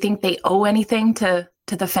 do you think they owe anything to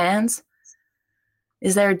the fans?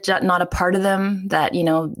 Is there not a part of them that,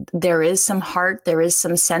 there is some heart, there is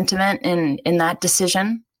some sentiment in that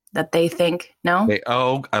decision that they think, no? They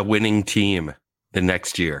owe a winning team the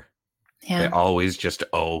next year. Yeah. They always just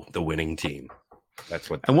owe the winning team. That's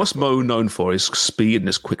what. And what's Mo known for is speed and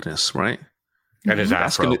his quickness, right? And his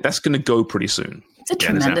afro. That's going to go pretty soon. It's a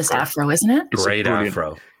tremendous afro, isn't it? Great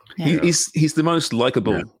afro. Yeah. He's the most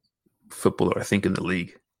likable footballer, I think, in the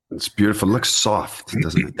league. It's beautiful. It looks soft,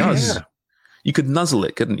 doesn't it? It does. Yeah. You could nuzzle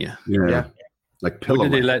it, couldn't you? Yeah. Like pillow.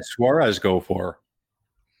 What did they let Suarez go for?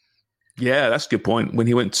 Yeah, that's a good point. When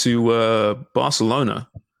he went to Barcelona,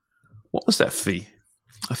 what was that fee?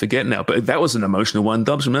 I forget now, but that was an emotional one.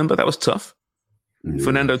 Dubs, remember? That was tough. Mm-hmm.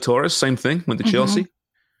 Fernando Torres, same thing, went to Chelsea.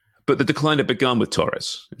 But the decline had begun with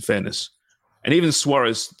Torres, in fairness. And even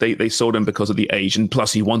Suarez, they sold him because of the age, and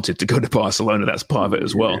plus he wanted to go to Barcelona. That's part of it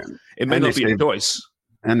as well. Yeah. It may not be a choice.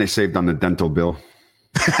 And they saved on the dental bill.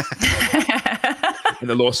 And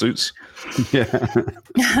the lawsuits. Yeah.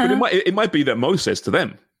 But it might be that Mo says to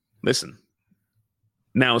them, listen,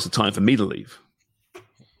 now is the time for me to leave.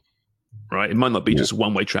 Right? It might not be just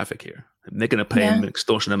one-way traffic here. And they're going to pay him an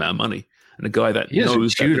extortionate amount of money. And a guy that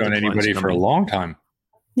knows chewed on anybody for a long time.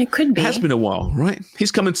 It could be. It has been a while, right? He's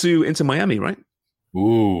coming into Miami, right?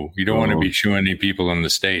 Ooh, you don't want to be chewing any people in the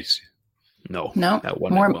States. No.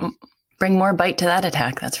 Bring more bite to that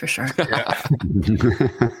attack, that's for sure. Yeah.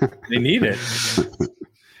 They need it.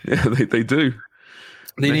 Yeah, they do.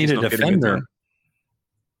 They need a defender.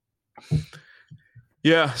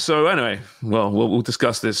 Yeah, so anyway, well, we'll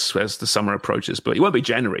discuss this as the summer approaches, but it won't be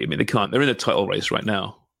January. I mean, they can't. They're in a title race right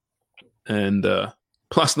now. And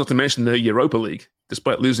plus, not to mention the Europa League,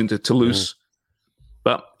 despite losing to Toulouse.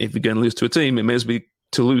 But if you're going to lose to a team, it may as well be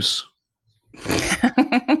Toulouse.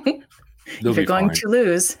 If you're going to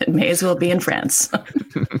lose, it may as well be in France.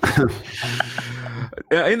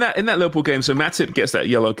 In that Liverpool game, so Matip gets that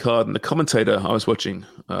yellow card, and the commentator I was watching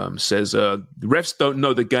says, the refs don't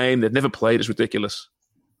know the game, they've never played, it's ridiculous.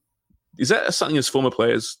 Is that something as former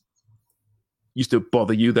players used to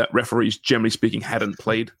bother you, that referees, generally speaking, hadn't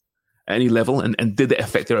played at any level, and did it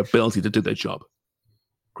affect their ability to do their job?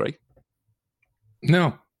 Craig?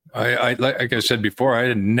 No. I like I said before, I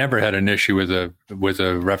had never had an issue with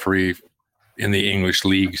a referee in the English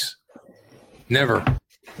leagues. Never.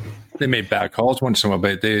 They made bad calls once in a while,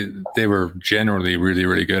 but they were generally really,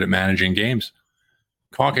 really good at managing games.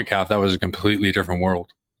 CONCACAF, that was a completely different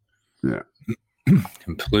world. Yeah.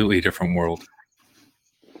 Completely different world.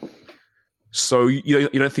 So you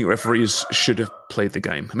don't think referees should have played the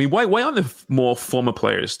game? I mean, why aren't there more former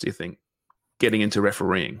players, do you think, getting into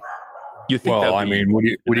refereeing? You think what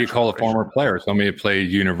do you call a former player? Somebody that played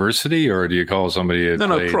university, or do you call somebody that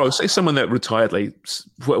played... pro? Say someone that retired, like,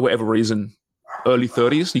 for whatever reason, early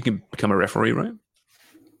 30s, you can become a referee, right?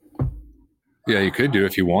 Yeah, you could do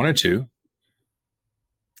if you wanted to.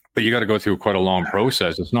 But you got to go through quite a long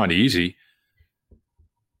process. It's not easy.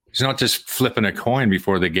 It's not just flipping a coin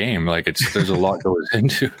before the game. Like, there's a lot goes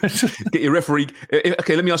into it. Get your referee.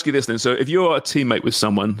 Okay, let me ask you this then. So if you're a teammate with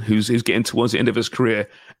someone who's getting towards the end of his career,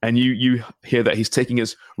 and you hear that he's taking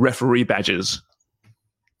his referee badges,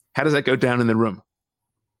 how does that go down in the room?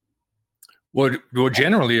 Well,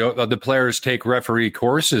 generally, the players take referee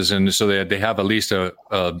courses, and so they have at least a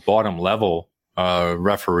bottom level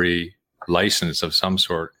referee license of some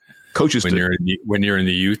sort. Coaches when do. When you're in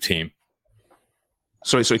the youth team.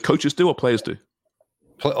 Sorry, coaches do or players do?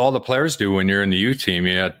 All the players do when you're in the youth team.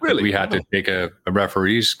 Really? We had to take a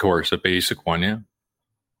referee's course, a basic one, yeah.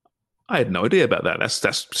 I had no idea about that.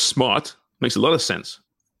 That's smart. Makes a lot of sense.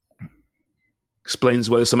 Explains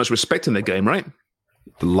why there's so much respect in the game, right?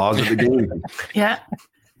 The laws of the game. Yeah.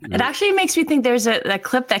 It actually makes me think there's a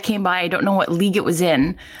clip that came by. I don't know what league it was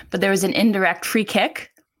in, but there was an indirect free kick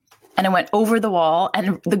and it went over the wall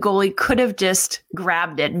and the goalie could have just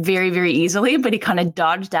grabbed it very, very easily, but he kind of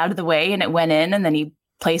dodged out of the way and it went in and then he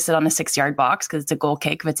placed it on the 6-yard box because it's a goal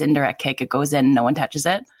kick. If it's indirect kick, it goes in, no one touches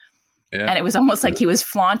it. Yeah. And it was almost like he was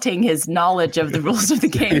flaunting his knowledge of the rules of the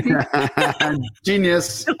game.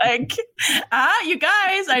 Genius. Like, you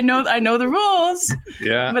guys, I know the rules.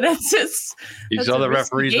 Yeah. But it's just you saw the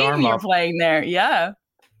referee's arm you're up. Playing there. Yeah.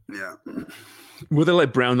 Yeah. Were there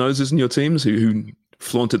like brown noses in your teams who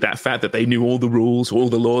flaunted that fact that they knew all the rules, all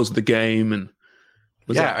the laws of the game? And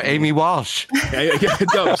Amy Walsh. Yeah,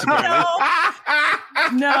 Dubs, No,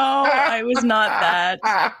 I was not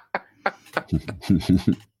that.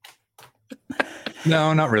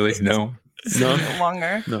 No, not really. No.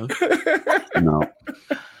 Longer. No. No.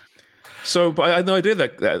 So, but I had no idea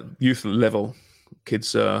that youth level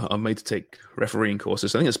kids are made to take refereeing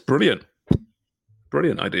courses. I think it's brilliant.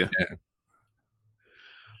 Brilliant idea. Yeah.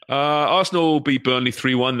 Arsenal beat Burnley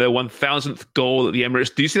 3-1, their 1,000th goal at the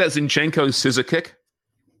Emirates. Do you see that Zinchenko scissor kick?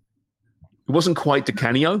 It wasn't quite Di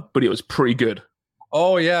Canio, but it was pretty good.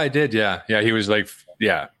 Oh, yeah, I did. Yeah. Yeah, he was like,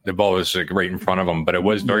 the ball was like right in front of him, but it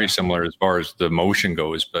was very similar as far as the motion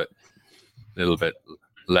goes, but a little bit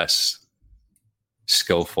less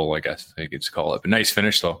skillful, I guess I could call it. But nice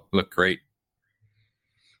finish, though. Looked great.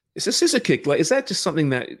 It's a scissor kick. Like, is that just something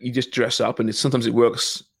that you just dress up and sometimes it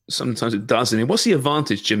works, sometimes it doesn't? I mean, what's the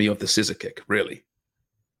advantage, Jimmy, of the scissor kick, really?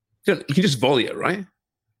 You can just volley it, right?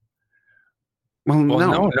 Well,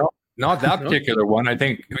 no. Not that particular one. I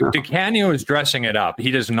think Di Canio is dressing it up. He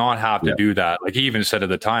does not have to do that. Like he even said at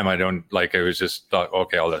the time, I was just thought,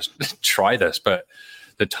 okay, I'll just try this. But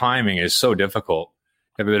the timing is so difficult.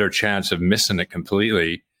 You have a better chance of missing it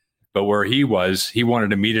completely. But where he wanted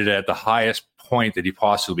to meet it at the highest point that he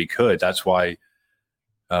possibly could. That's why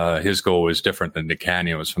his goal was different than Di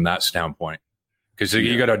Canio's from that standpoint. Because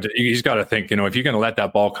he's got to think, if you're going to let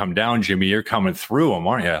that ball come down, Jimmy, you're coming through him,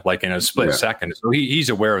 aren't you? Like in a split second. So he's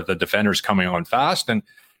aware of the defenders coming on fast, and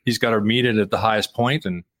he's got to meet it at the highest point,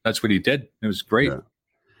 and that's what he did. It was great. Yeah.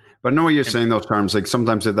 But I know what you're saying, those terms. Like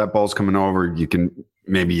sometimes if that ball's coming over, you can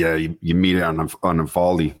maybe you meet it on a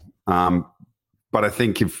volley. But I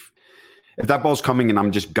think if that ball's coming and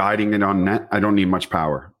I'm just guiding it on net, I don't need much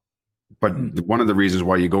power. But one of the reasons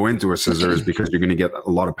why you go into a scissor is because you're going to get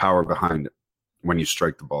a lot of power behind it when you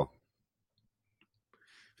strike the ball.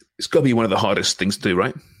 It's got to be one of the hardest things to do,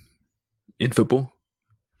 right? In football?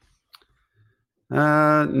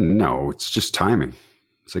 No, it's just timing.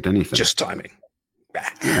 It's like anything. Just timing.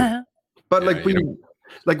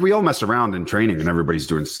 But we all mess around in training and everybody's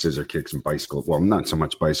doing scissor kicks and bicycle. Well, not so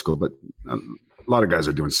much bicycle, but a lot of guys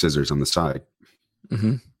are doing scissors on the side.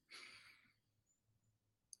 Mm-hmm.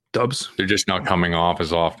 Dubs? They're just not coming off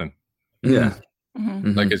as often. Yeah.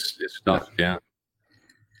 Mm-hmm. Like it's not,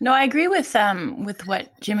 No, I agree with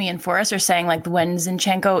what Jimmy and Forrest are saying. Like when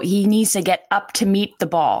Zinchenko, he needs to get up to meet the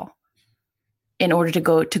ball in order to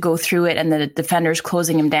go through it, and the defender's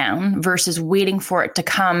closing him down, versus waiting for it to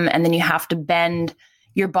come, and then you have to bend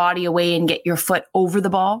your body away and get your foot over the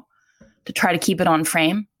ball to try to keep it on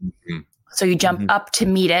frame. Mm-hmm. So you jump up to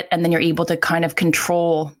meet it, and then you're able to kind of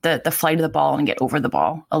control the flight of the ball and get over the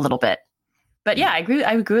ball a little bit. But yeah, I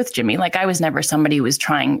agree with Jimmy. Like I was never somebody who was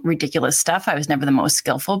trying ridiculous stuff. I was never the most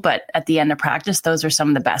skillful, but at the end of practice, those are some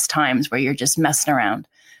of the best times where you're just messing around.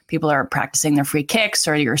 People are practicing their free kicks,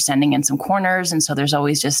 or you're sending in some corners. And so there's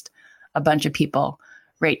always just a bunch of people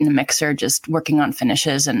right in the mixer, just working on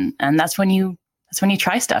finishes. And that's when you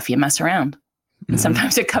try stuff, you mess around. And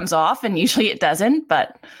sometimes it comes off and usually it doesn't,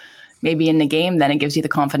 but maybe in the game, then it gives you the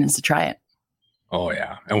confidence to try it. Oh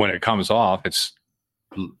yeah. And when it comes off, it's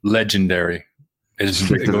legendary.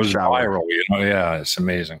 It goes viral, Yeah, it's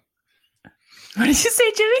amazing. What did you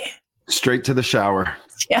say, Jimmy? Straight to the shower.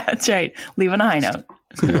 Yeah, that's right. Leave on a high note.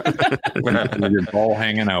 With your ball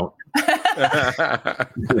hanging out.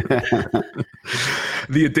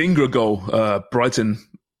 The Adingra goal, Brighton,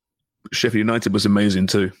 Sheffield United, was amazing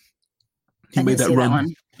too. He made that run.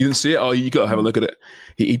 That you didn't see it? Oh, you got to have a look at it.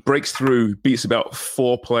 He breaks through, beats about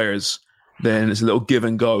 4 players, then it's a little give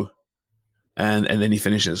and go, and then he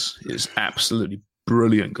finishes. It's absolutely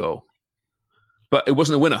brilliant goal. But it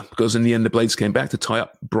wasn't a winner, because in the end the Blades came back to tie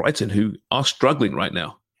up Brighton, who are struggling right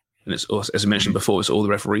now. And it's, as I mentioned before, it's all the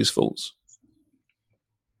referees' faults.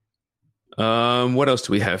 What else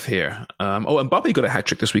do we have here? And Mbappe got a hat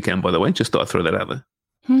trick this weekend, by the way. Just thought I'd throw that out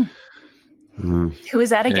there. Who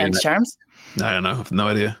is that against, Charms? I don't know. I have no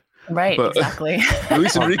idea. Right, But exactly.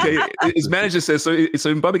 Luis Enrique, his manager says, so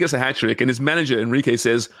Mbappe gets a hat trick, and his manager, Enrique,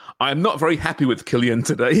 says, I'm not very happy with Kylian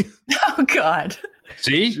today. Oh, God.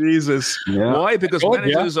 See? Jesus. Yeah. Why? Because Good,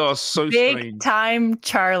 managers are so Big strange. time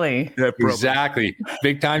Charlie. Yeah, probably. Exactly.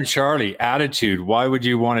 Big time Charlie. Attitude. Why would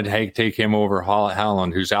you want to take him over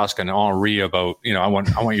Haaland, who's asking Henri about, I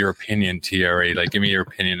want your opinion, Thierry. Like, give me your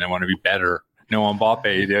opinion. I want to be better. No,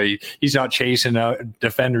 Mbappe, he's not chasing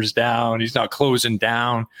defenders down. He's not closing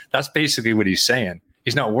down. That's basically what he's saying.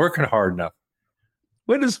 He's not working hard enough.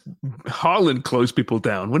 When does Haaland close people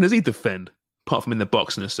down? When does he defend? Apart from in the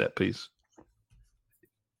box in a set piece.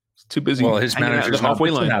 He's too busy. Well, his manager's not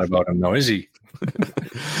bitching that about him, though, is he?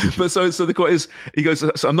 But so the quote is, he goes,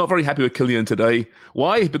 so I'm not very happy with Kylian today.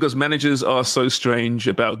 Why? Because managers are so strange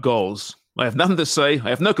about goals. I have nothing to say. I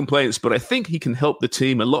have no complaints, but I think he can help the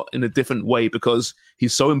team a lot in a different way because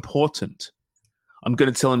he's so important. I'm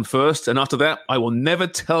going to tell him first, and after that, I will never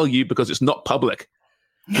tell you because it's not public.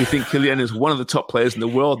 We think Kylian is one of the top players in the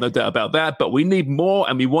world, no doubt about that, but we need more,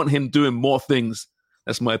 and we want him doing more things.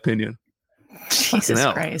 That's my opinion. Jesus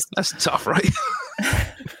Christ. That's tough, right?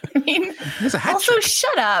 I mean, also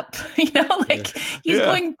shut up. He's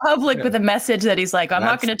going public with a message that he's like, I'm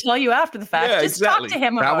not going to tell you after the fact. Yeah, Just exactly. talk to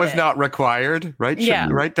him about That was it. not required, right? Yeah.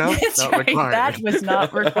 Right, Dove? That's Not right. required. That was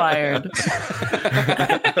not required.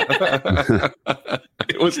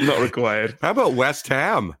 It was not required. How about West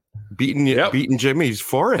Ham beating Jimmy's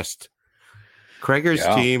Forest? Krager's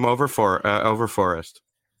team over Forest.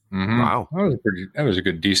 Mm-hmm. Wow. That was a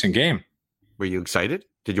good, decent game. Were you excited?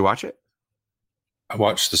 Did you watch it? I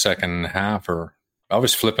watched the second half, I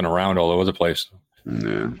was flipping around all over the place.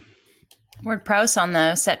 Yeah. Ward Prowse on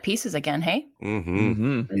the set pieces again, hey?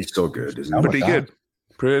 Mm-hmm. He's so good, isn't he? Pretty good.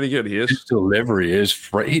 Pretty good, he is. His delivery is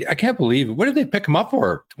I can't believe it. What did they pick him up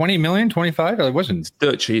for? 20 million, 25? It wasn't. It's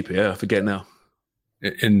dirt cheap, I forget now.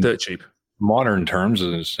 In dirt cheap. Modern terms,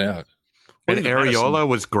 yeah. And Areola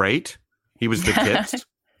was great. He was the kids.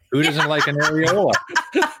 Who doesn't like an areola?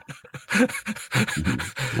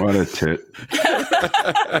 What a tit.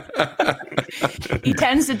 He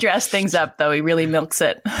tends to dress things up, though. He really milks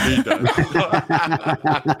it. He does.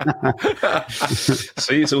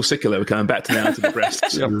 See, it's all secular. We're coming back to the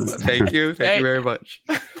breasts. Yep. Thank you. Thank you very much.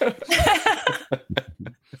 That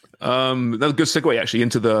was a good segue, actually,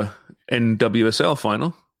 into the NWSL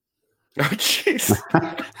final. Oh, jeez.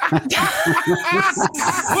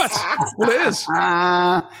 What? Well, it is.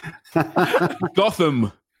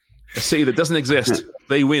 Gotham, a city that doesn't exist.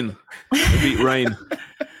 They win. They beat Reign.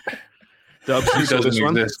 Dubs, you saw this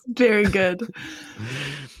one? Very good.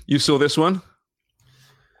 You saw this one?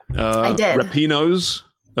 I did. Rapinoe's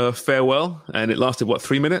farewell, and it lasted,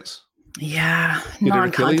 3 minutes? Yeah, Did her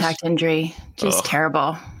non-contact Achilles? injury. Just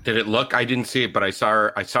terrible. Did it look? I didn't see it, but I saw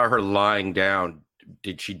her lying down.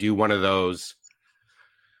 Did she do one of those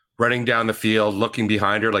running down the field, looking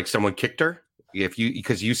behind her like someone kicked her?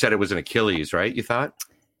 Because you said it was an Achilles, right? You thought?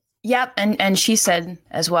 Yep, and she said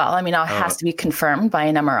as well. I mean, it has to be confirmed by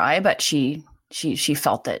an MRI, but she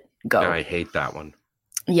felt it go. No, I hate that one.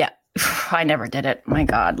 Yeah, I never did it. My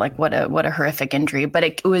God, what a horrific injury.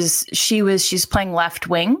 But she's playing left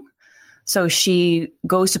wing, so she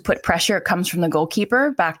goes to put pressure. It comes from the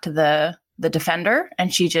goalkeeper back to the defender,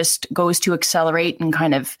 and she just goes to accelerate and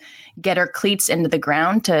kind of get her cleats into the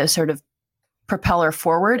ground to sort of propel her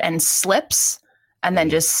forward, and slips and then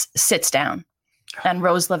just sits down. And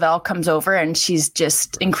Rose Lavelle comes over, and she's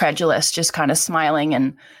just incredulous, just kind of smiling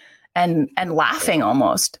and laughing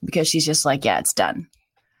almost, because she's just like, yeah, it's done.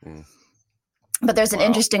 But there's an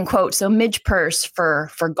interesting quote. So Midge Purse for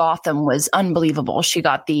Gotham was unbelievable. She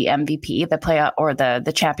got the MVP,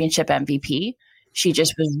 the championship MVP. She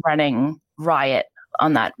just was running riot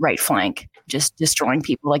on that right flank, just destroying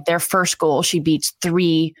people. Like their first goal, she beats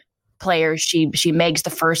 3 players. She makes the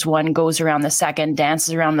first one, goes around the second,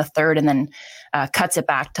 dances around the third, and then cuts it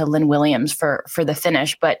back to Lynn Williams for the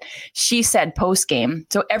finish. But she said post game,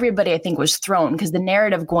 so everybody I think was thrown, because the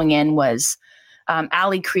narrative going in was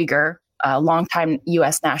Ali Krieger, a longtime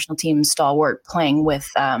U.S. national team stalwart, playing with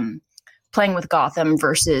Gotham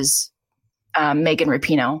versus Megan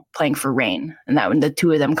Rapinoe playing for Reign, and that when the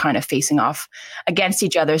two of them kind of facing off against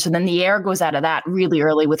each other. So then the air goes out of that really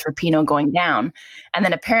early with Rapinoe going down. And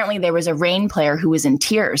then apparently there was a Reign player who was in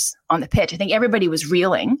tears on the pitch. I think everybody was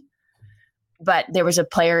reeling, but there was a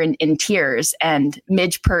player in tears, and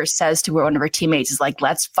Midge Purse says to one of her teammates, is like,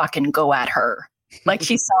 let's fucking go at her. Like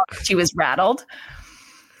she was rattled.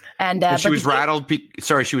 And she was rattled.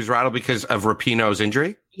 She was rattled because of Rapinoe's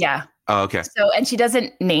injury. Yeah. Oh, okay. So, and she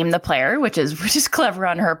doesn't name the player, which is clever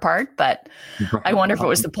on her part. But I wonder if it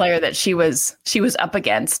was the player that she was up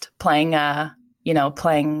against playing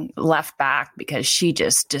playing left back because she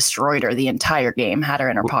just destroyed her the entire game, had her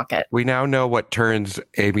in her pocket. We now know what turns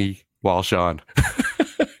Amy Walsh on.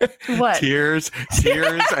 What? Tears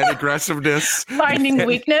and aggressiveness. Finding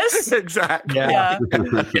weakness? Exactly. Yeah.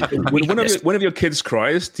 When one of your kids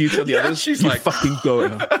cries, do you tell the others? She's you like, fucking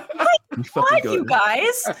go. What, you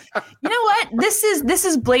guys? You know what? This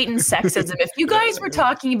is blatant sexism. If you guys were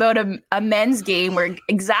talking about a men's game where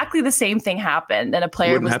exactly the same thing happened and a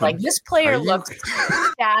player was like, this player looks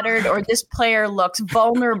shattered or this player looks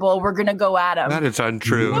vulnerable, we're going to go at him. That is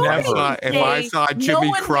untrue. If I saw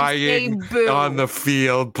Jimmy crying on the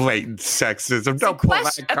field, blatant sexism. Don't pull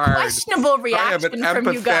that card. A questionable reaction I am an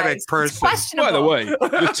from you guys. empathetic person. By the way,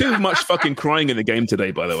 there's too much fucking crying in the game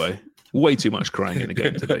today, by the way. Way too much crying in the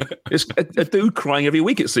game today. It's a dude crying every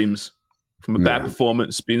week, it seems, from a bad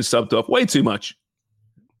performance, being subbed off. Way too much.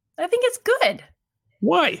 I think it's good.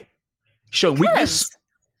 Why? Showing weakness?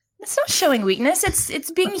 It's not showing weakness.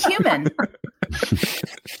 It's being human.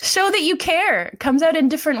 Show that you care. It comes out in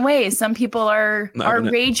different ways. Some people are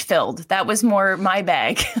rage filled. That was more my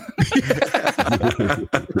bag.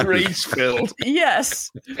 Rage filled.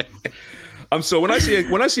 Yes. So when I see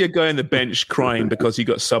a guy on the bench crying because he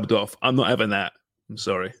got subbed off, I'm not having that. I'm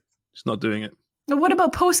sorry, just not doing it. But what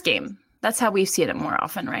about post game? That's how we see it more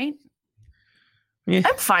often, right? Yeah.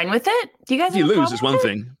 I'm fine with it. Do you guys? If you lose, is one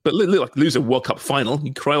thing, but like lose a World Cup final,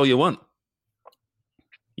 you cry all you want.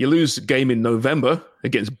 You lose a game in November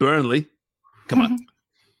against Burnley. Come on,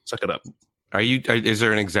 suck it up. Is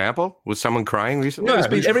there an example? Was someone crying recently? No, it's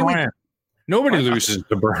been every week. Nobody loses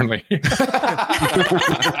to Burnley.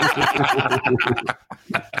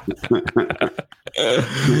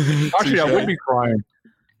 Actually, I would be crying.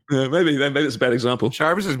 Maybe it's a bad example.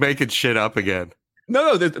 Jarvis is making shit up again.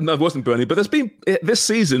 No, it wasn't Burnley, but there's been this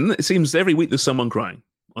season. It seems every week there's someone crying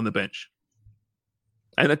on the bench.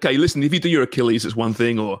 And okay, listen, if you do your Achilles, it's one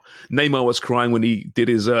thing. Or Neymar was crying when he did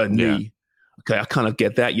his knee. Yeah. Okay, I kind of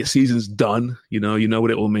get that. Your season's done. You know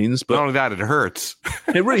what it all means. But not only that, it hurts.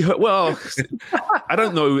 It really hurt. Well, I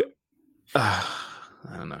don't know. I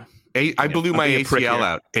don't know. I blew my ACL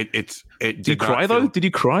out. Did you cry though? Did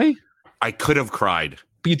you cry? I could have cried,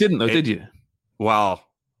 but you didn't though, did you? Well,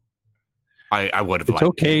 I would have. It's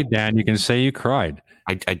okay, Dan. You can say you cried.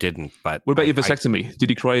 I didn't. But what about your vasectomy?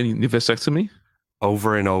 Did you cry in your vasectomy?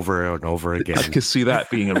 Over and over and over again. I could see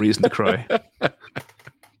that being a reason to cry.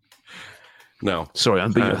 No. Sorry,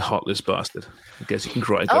 I'm being a heartless bastard. I guess you can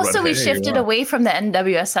cry. Also, we shifted away from the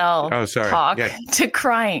NWSL talk to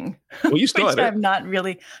crying. Well, you started which I'm not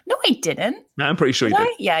really... No, I didn't. No, I'm pretty sure you did.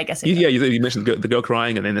 Yeah, I guess I did. Yeah, you mentioned the girl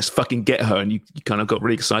crying and then this fucking get her and you kind of got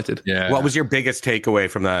really excited. Yeah. What was your biggest takeaway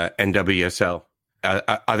from the NWSL?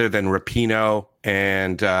 Other than Rapinoe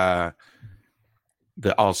and the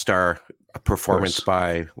All-Star performance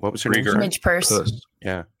by... What was her name? Midge Purse.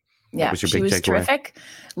 Yeah. Yeah, she was terrific.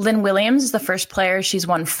 Lynn Williams is the first player. She's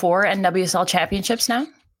won 4 NWSL championships now.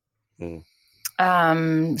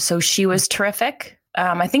 So she was terrific.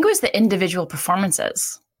 I think it was the individual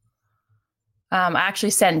performances. I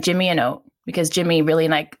actually sent Jimmy a note because Jimmy really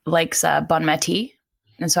likes Bon Mati.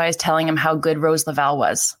 And so I was telling him how good Rose Lavelle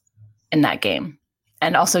was in that game.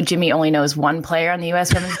 And also Jimmy only knows one player on the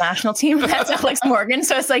U.S. women's national team. That's Alex Morgan.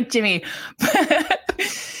 So it's like, Jimmy...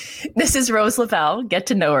 This is Rose Lavelle. Get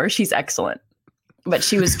to know her. She's excellent. But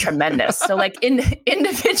she was tremendous. So like in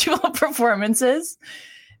individual performances,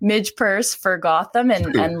 Midge Purse for Gotham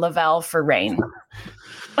and Lavelle for Reign.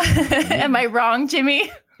 Am I wrong,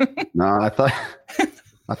 Jimmy? No, I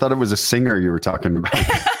thought it was a singer you were talking about.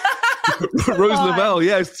 Rose Lavelle,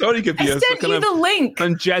 yeah. Sorry, could be I sent you the link.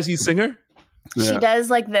 And jazzy singer. She does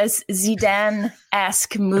like this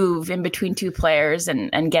Zidane-esque move in between two players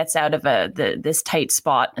and gets out of this tight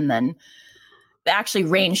spot. And then actually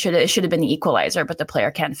Reign should have been the equalizer, but the player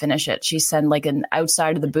can't finish it. She sent like an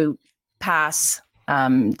outside of the boot pass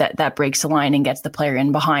that breaks the line and gets the player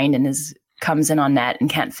in behind and comes in on net and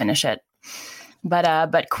can't finish it.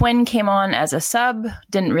 But Quinn came on as a sub,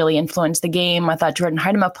 didn't really influence the game. I thought Jordan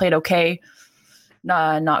Huitema played okay.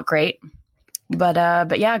 Not great.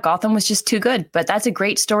 But yeah, Gotham was just too good. But that's a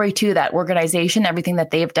great story too. That organization, everything that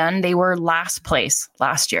they've done, they were last place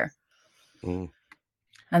last year, and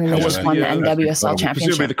then they just won the NWSL championship.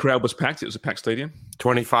 Presumably the crowd was packed. It was a packed stadium.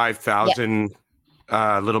 25,000,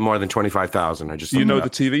 a little more than 25,000. Do you know the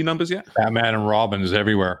TV numbers yet? Batman and Robin's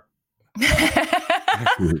everywhere.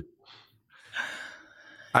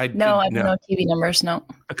 I have no TV numbers. No,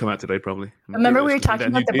 I come out today probably. Remember we were talking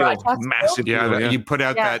about the broadcast. Massive. Yeah, you put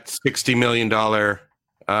out that $60 million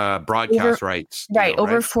broadcast rights. Right, deal,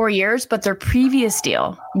 over 4 years, but their previous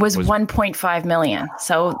deal was 1.5 million.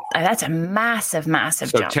 So that's a massive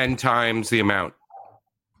so jump. 10 times the amount.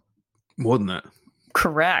 More than that.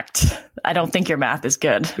 Correct. I don't think your math is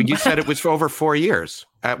good. But you said it was for over 4 years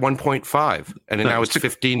at 1.5, and then now it's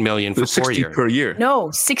 15 million for 4 years per year. No,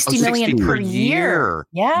 60 million per year.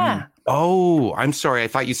 Yeah. Oh, I'm sorry. I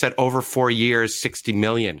thought you said over 4 years, 60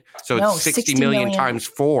 million. So No, it's 60 million times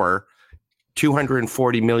 4,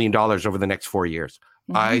 $240 million over the next 4 years.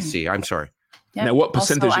 I see. I'm sorry. Yeah. Now, what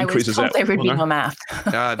percentage increase is that? There would be no math.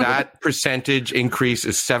 That percentage increase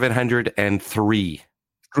is 703.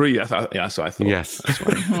 So I thought. Yes. That's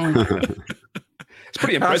right. It's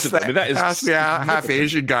pretty impressive. I mean, that is. Ask the half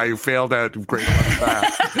Asian guy who failed out of grade 1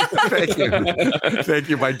 math. Thank you. Thank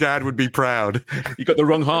you. My dad would be proud. You got the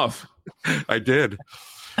wrong half. I did.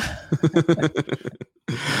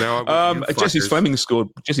 Jesse Fleming scored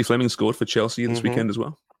for Chelsea this weekend as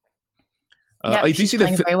well. Yeah, do you see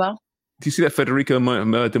that? Very well. Do you see that Federico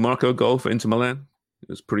Di Marco goal for Inter Milan? It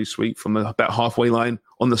was pretty sweet from about halfway line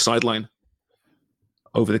on the sideline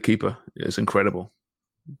over the keeper. It's incredible.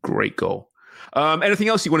 Great goal. Anything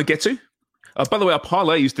else you want to get to? By the way, our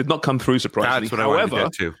parlays did not come through, surprisingly. That's what I wanted to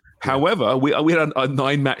get to. However, we had a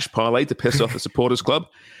 9-match parlay to piss off the supporters club.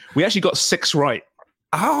 We actually got 6 right.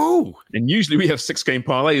 Oh! And usually we have 6-game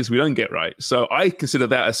parlays we don't get right. So I consider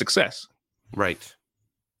that a success. Right.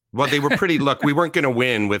 Well, they were pretty... Look, we weren't going to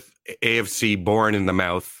win with AFC born in the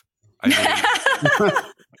mouth.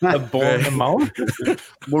 The born in the mouth?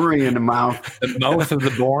 Worry in the mouth. The mouth of the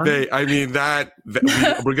born?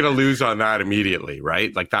 We're going to lose on that immediately,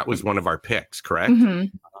 right? Like, that was one of our picks, correct?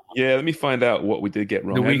 Mm-hmm. Yeah, let me find out what we did get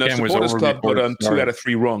wrong. The weekend was Supporters over Club before got it 2 started. out of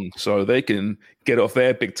 3 wrong, so they can get off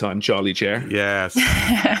their big time Charlie chair. Yes.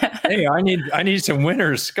 Hey, I need some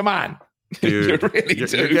winners. Come on. Dude, really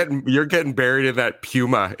you're getting buried in that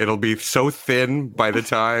Puma. It'll be so thin by the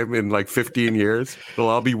time in like 15 years. It'll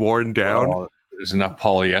all be worn down. Oh, there's enough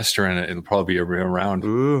polyester in it. It'll probably be around.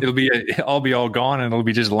 Ooh. I'll be all gone and it'll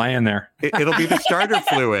be just laying there. It'll be the starter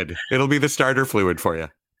fluid. It'll be the starter fluid for you.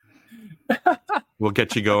 We'll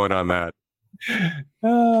get you going on that.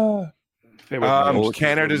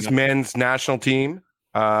 Canada's men's national team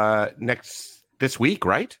this week,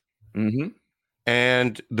 right? Mm-hmm.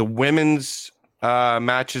 And the women's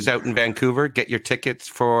match is out in Vancouver. Get your tickets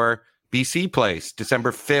for BC Place.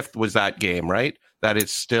 December 5th was that game, right? That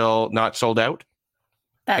is still not sold out.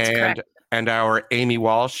 That's correct. And our Amy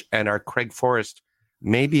Walsh and our Craig Forrest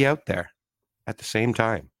may be out there at the same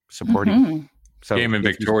time supporting. Mm-hmm. So Game in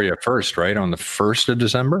Victoria first, right? On the 1st of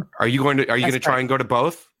December? Are you going to try and go to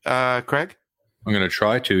both, Craig? I'm going to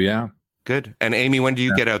try to, yeah. Good. And Amy, when do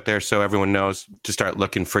you get out there so everyone knows to start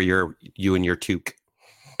looking for you and your toque?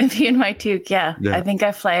 Me and my toque, yeah. I think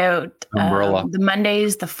I fly out Umbrella. the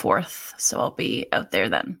Monday's the 4th, so I'll be out there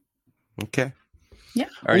then. Okay. Yeah.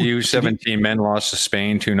 Our U17 men lost to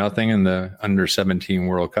Spain 2-0 in the Under-17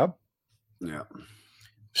 World Cup. Yeah.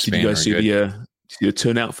 Did you guys see the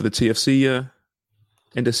turnout for the TFC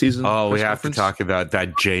end of season? Oh, we have to talk about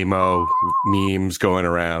that JMO memes going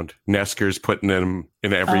around. Nesker's putting them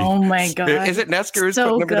in every. Oh my god! Is it Nesker who's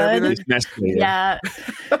so putting them in good. everything? Nesker, Yeah.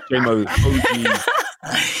 JMO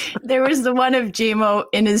OG. There was the one of JMO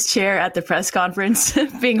in his chair at the press conference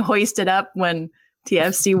being hoisted up when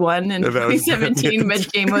TFC won in 2017, but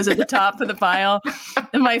JMO's at the top of the pile.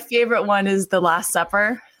 And my favorite one is the Last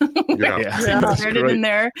Supper. Inserted in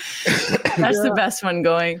there. That's the best one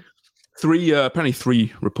going. Apparently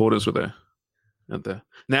 3 reporters were there. Out there.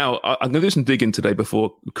 Now, I'm going to do some digging today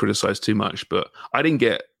before we criticize too much, but I didn't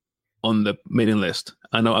get on the mailing list.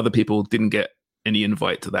 I know other people didn't get any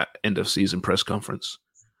invite to that end of season press conference,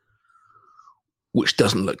 which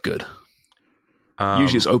doesn't look good.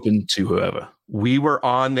 Usually it's open to whoever. We were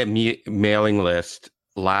on the mailing list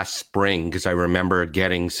last spring because I remember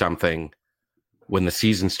getting something when the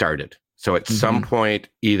season started. So at some point,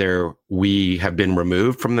 either we have been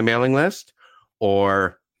removed from the mailing list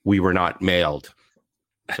or we were not mailed.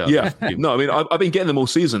 So yeah. No, I mean, I've been getting them all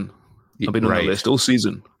season. I've been on the list all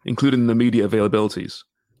season, including the media availabilities.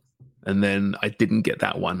 And then I didn't get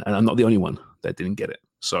that one. And I'm not the only one that didn't get it.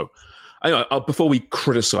 So before we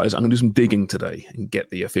criticize, I'm going to do some digging today and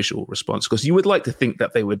get the official response. Because you would like to think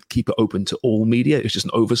that they would keep it open to all media. It's just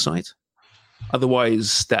an oversight.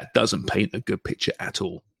 Otherwise, that doesn't paint a good picture at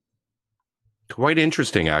all. Quite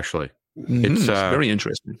interesting, actually. It's very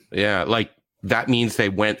interesting. Yeah, like that means they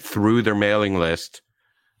went through their mailing list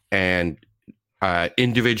and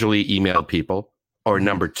individually emailed people. Or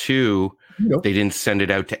number 2, they didn't send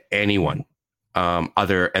it out to anyone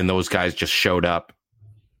and those guys just showed up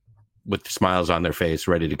with smiles on their face,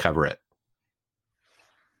 ready to cover it.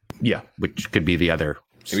 Yeah. which could be the other.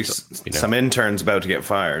 Maybe some intern's about to get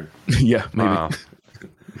fired. Yeah, maybe.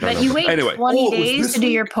 But you wait 20 days to do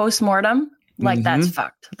your postmortem. Like that's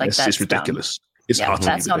fucked. Like it's that's ridiculous. Dumb. It's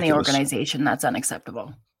that's on the ridiculous. organization. That's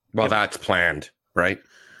unacceptable. Well, that's planned, right?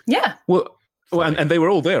 Yeah. Well, and they were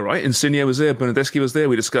all there, right? Insigne was there, Bernadeschi was there.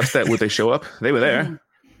 We discussed that. Would they show up? They were there.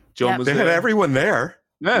 John was They there. had everyone there.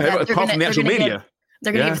 Yeah, apart from the actual media.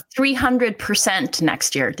 They're going to give 300%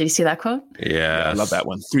 next year. Did you see that quote? Yeah, I love that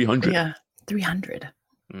one. 300. Yeah, 300.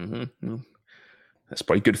 Mm-hmm. That's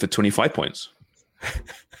probably good for 25 points.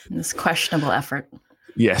 This questionable effort.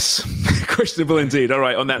 Yes, questionable indeed. All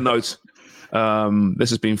right, on that note, this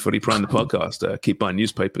has been Footy Prime, the podcast. Keep buying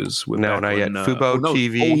newspapers. No, not yet. Fubo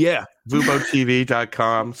TV. Oh, yeah.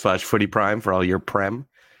 FuboTV.com/footyprime for all your prem.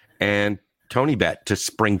 And TonyBet to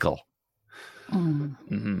sprinkle.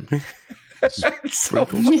 Mm-hmm. I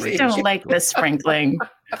don't like the sprinkling.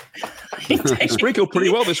 Sprinkle pretty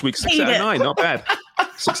well this week. 6 out of 9. Not bad.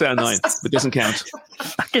 6 out of 9. But doesn't count.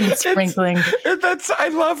 Fucking sprinkling. I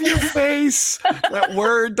love your face. That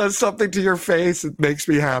word does something to your face. It makes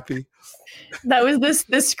me happy. That was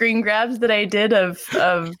this screen grabs that I did of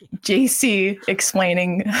JC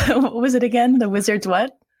explaining what was it again? The wizard's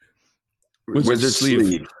what? Wizard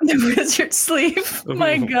sleeve. The wizard sleeve.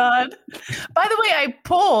 My God. By the way, I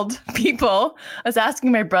polled people. I was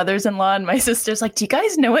asking my brothers-in-law and my sisters, like, do you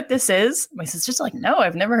guys know what this is? My sister's like, no,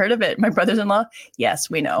 I've never heard of it. My brothers-in-law, yes,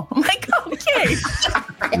 we know. I'm like, okay.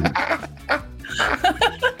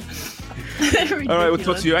 All right, we'll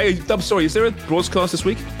talk to you. Hey, I'm sorry, is there a broadcast this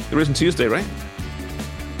week? There isn't Tuesday, right?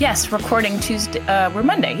 Yes, recording Tuesday. We're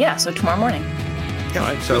Monday, yeah, so tomorrow morning. All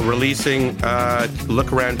right, so releasing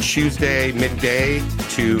look around Tuesday midday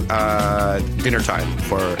to dinner time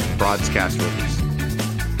for broadcast release.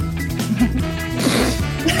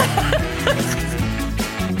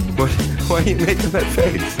 Why are you making that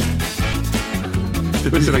face?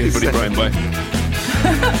 Listen, everybody, Brian, bye.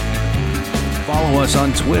 Follow us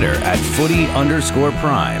on Twitter at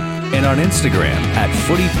 @footy_prime and on Instagram at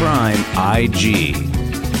 @footyprimeig.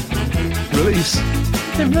 Release.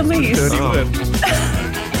 The release.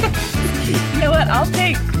 You know what? I'll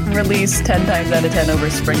take release 10 times out of 10 over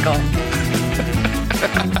sprinkle. All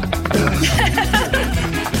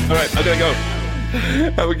right, I gotta go.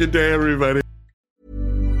 Have a good day, everybody.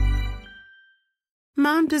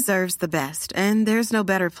 Mom deserves the best, and there's no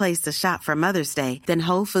better place to shop for Mother's Day than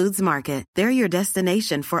Whole Foods Market. They're your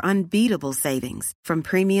destination for unbeatable savings, from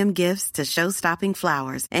premium gifts to show-stopping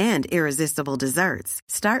flowers and irresistible desserts.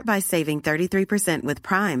 Start by saving 33% with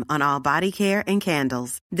Prime on all body care and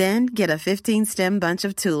candles. Then get a 15-stem bunch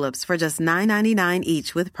of tulips for just $9.99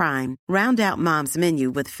 each with Prime. Round out Mom's menu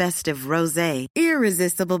with festive rosé,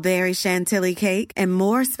 irresistible berry chantilly cake, and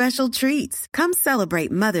more special treats. Come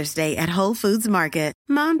celebrate Mother's Day at Whole Foods Market.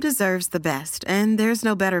 Mom deserves the best, and there's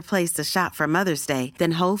no better place to shop for Mother's Day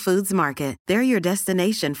than Whole Foods Market. They're your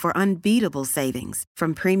destination for unbeatable savings,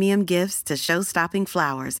 from premium gifts to show-stopping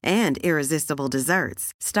flowers and irresistible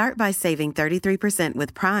desserts. Start by saving 33%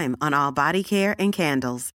 with Prime on all body care and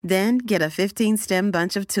candles. Then get a 15-stem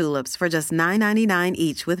bunch of tulips for just $9.99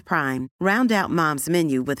 each with Prime. Round out Mom's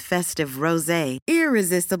menu with festive rosé,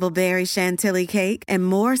 irresistible berry chantilly cake, and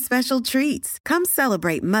more special treats. Come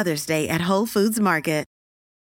celebrate Mother's Day at Whole Foods Market.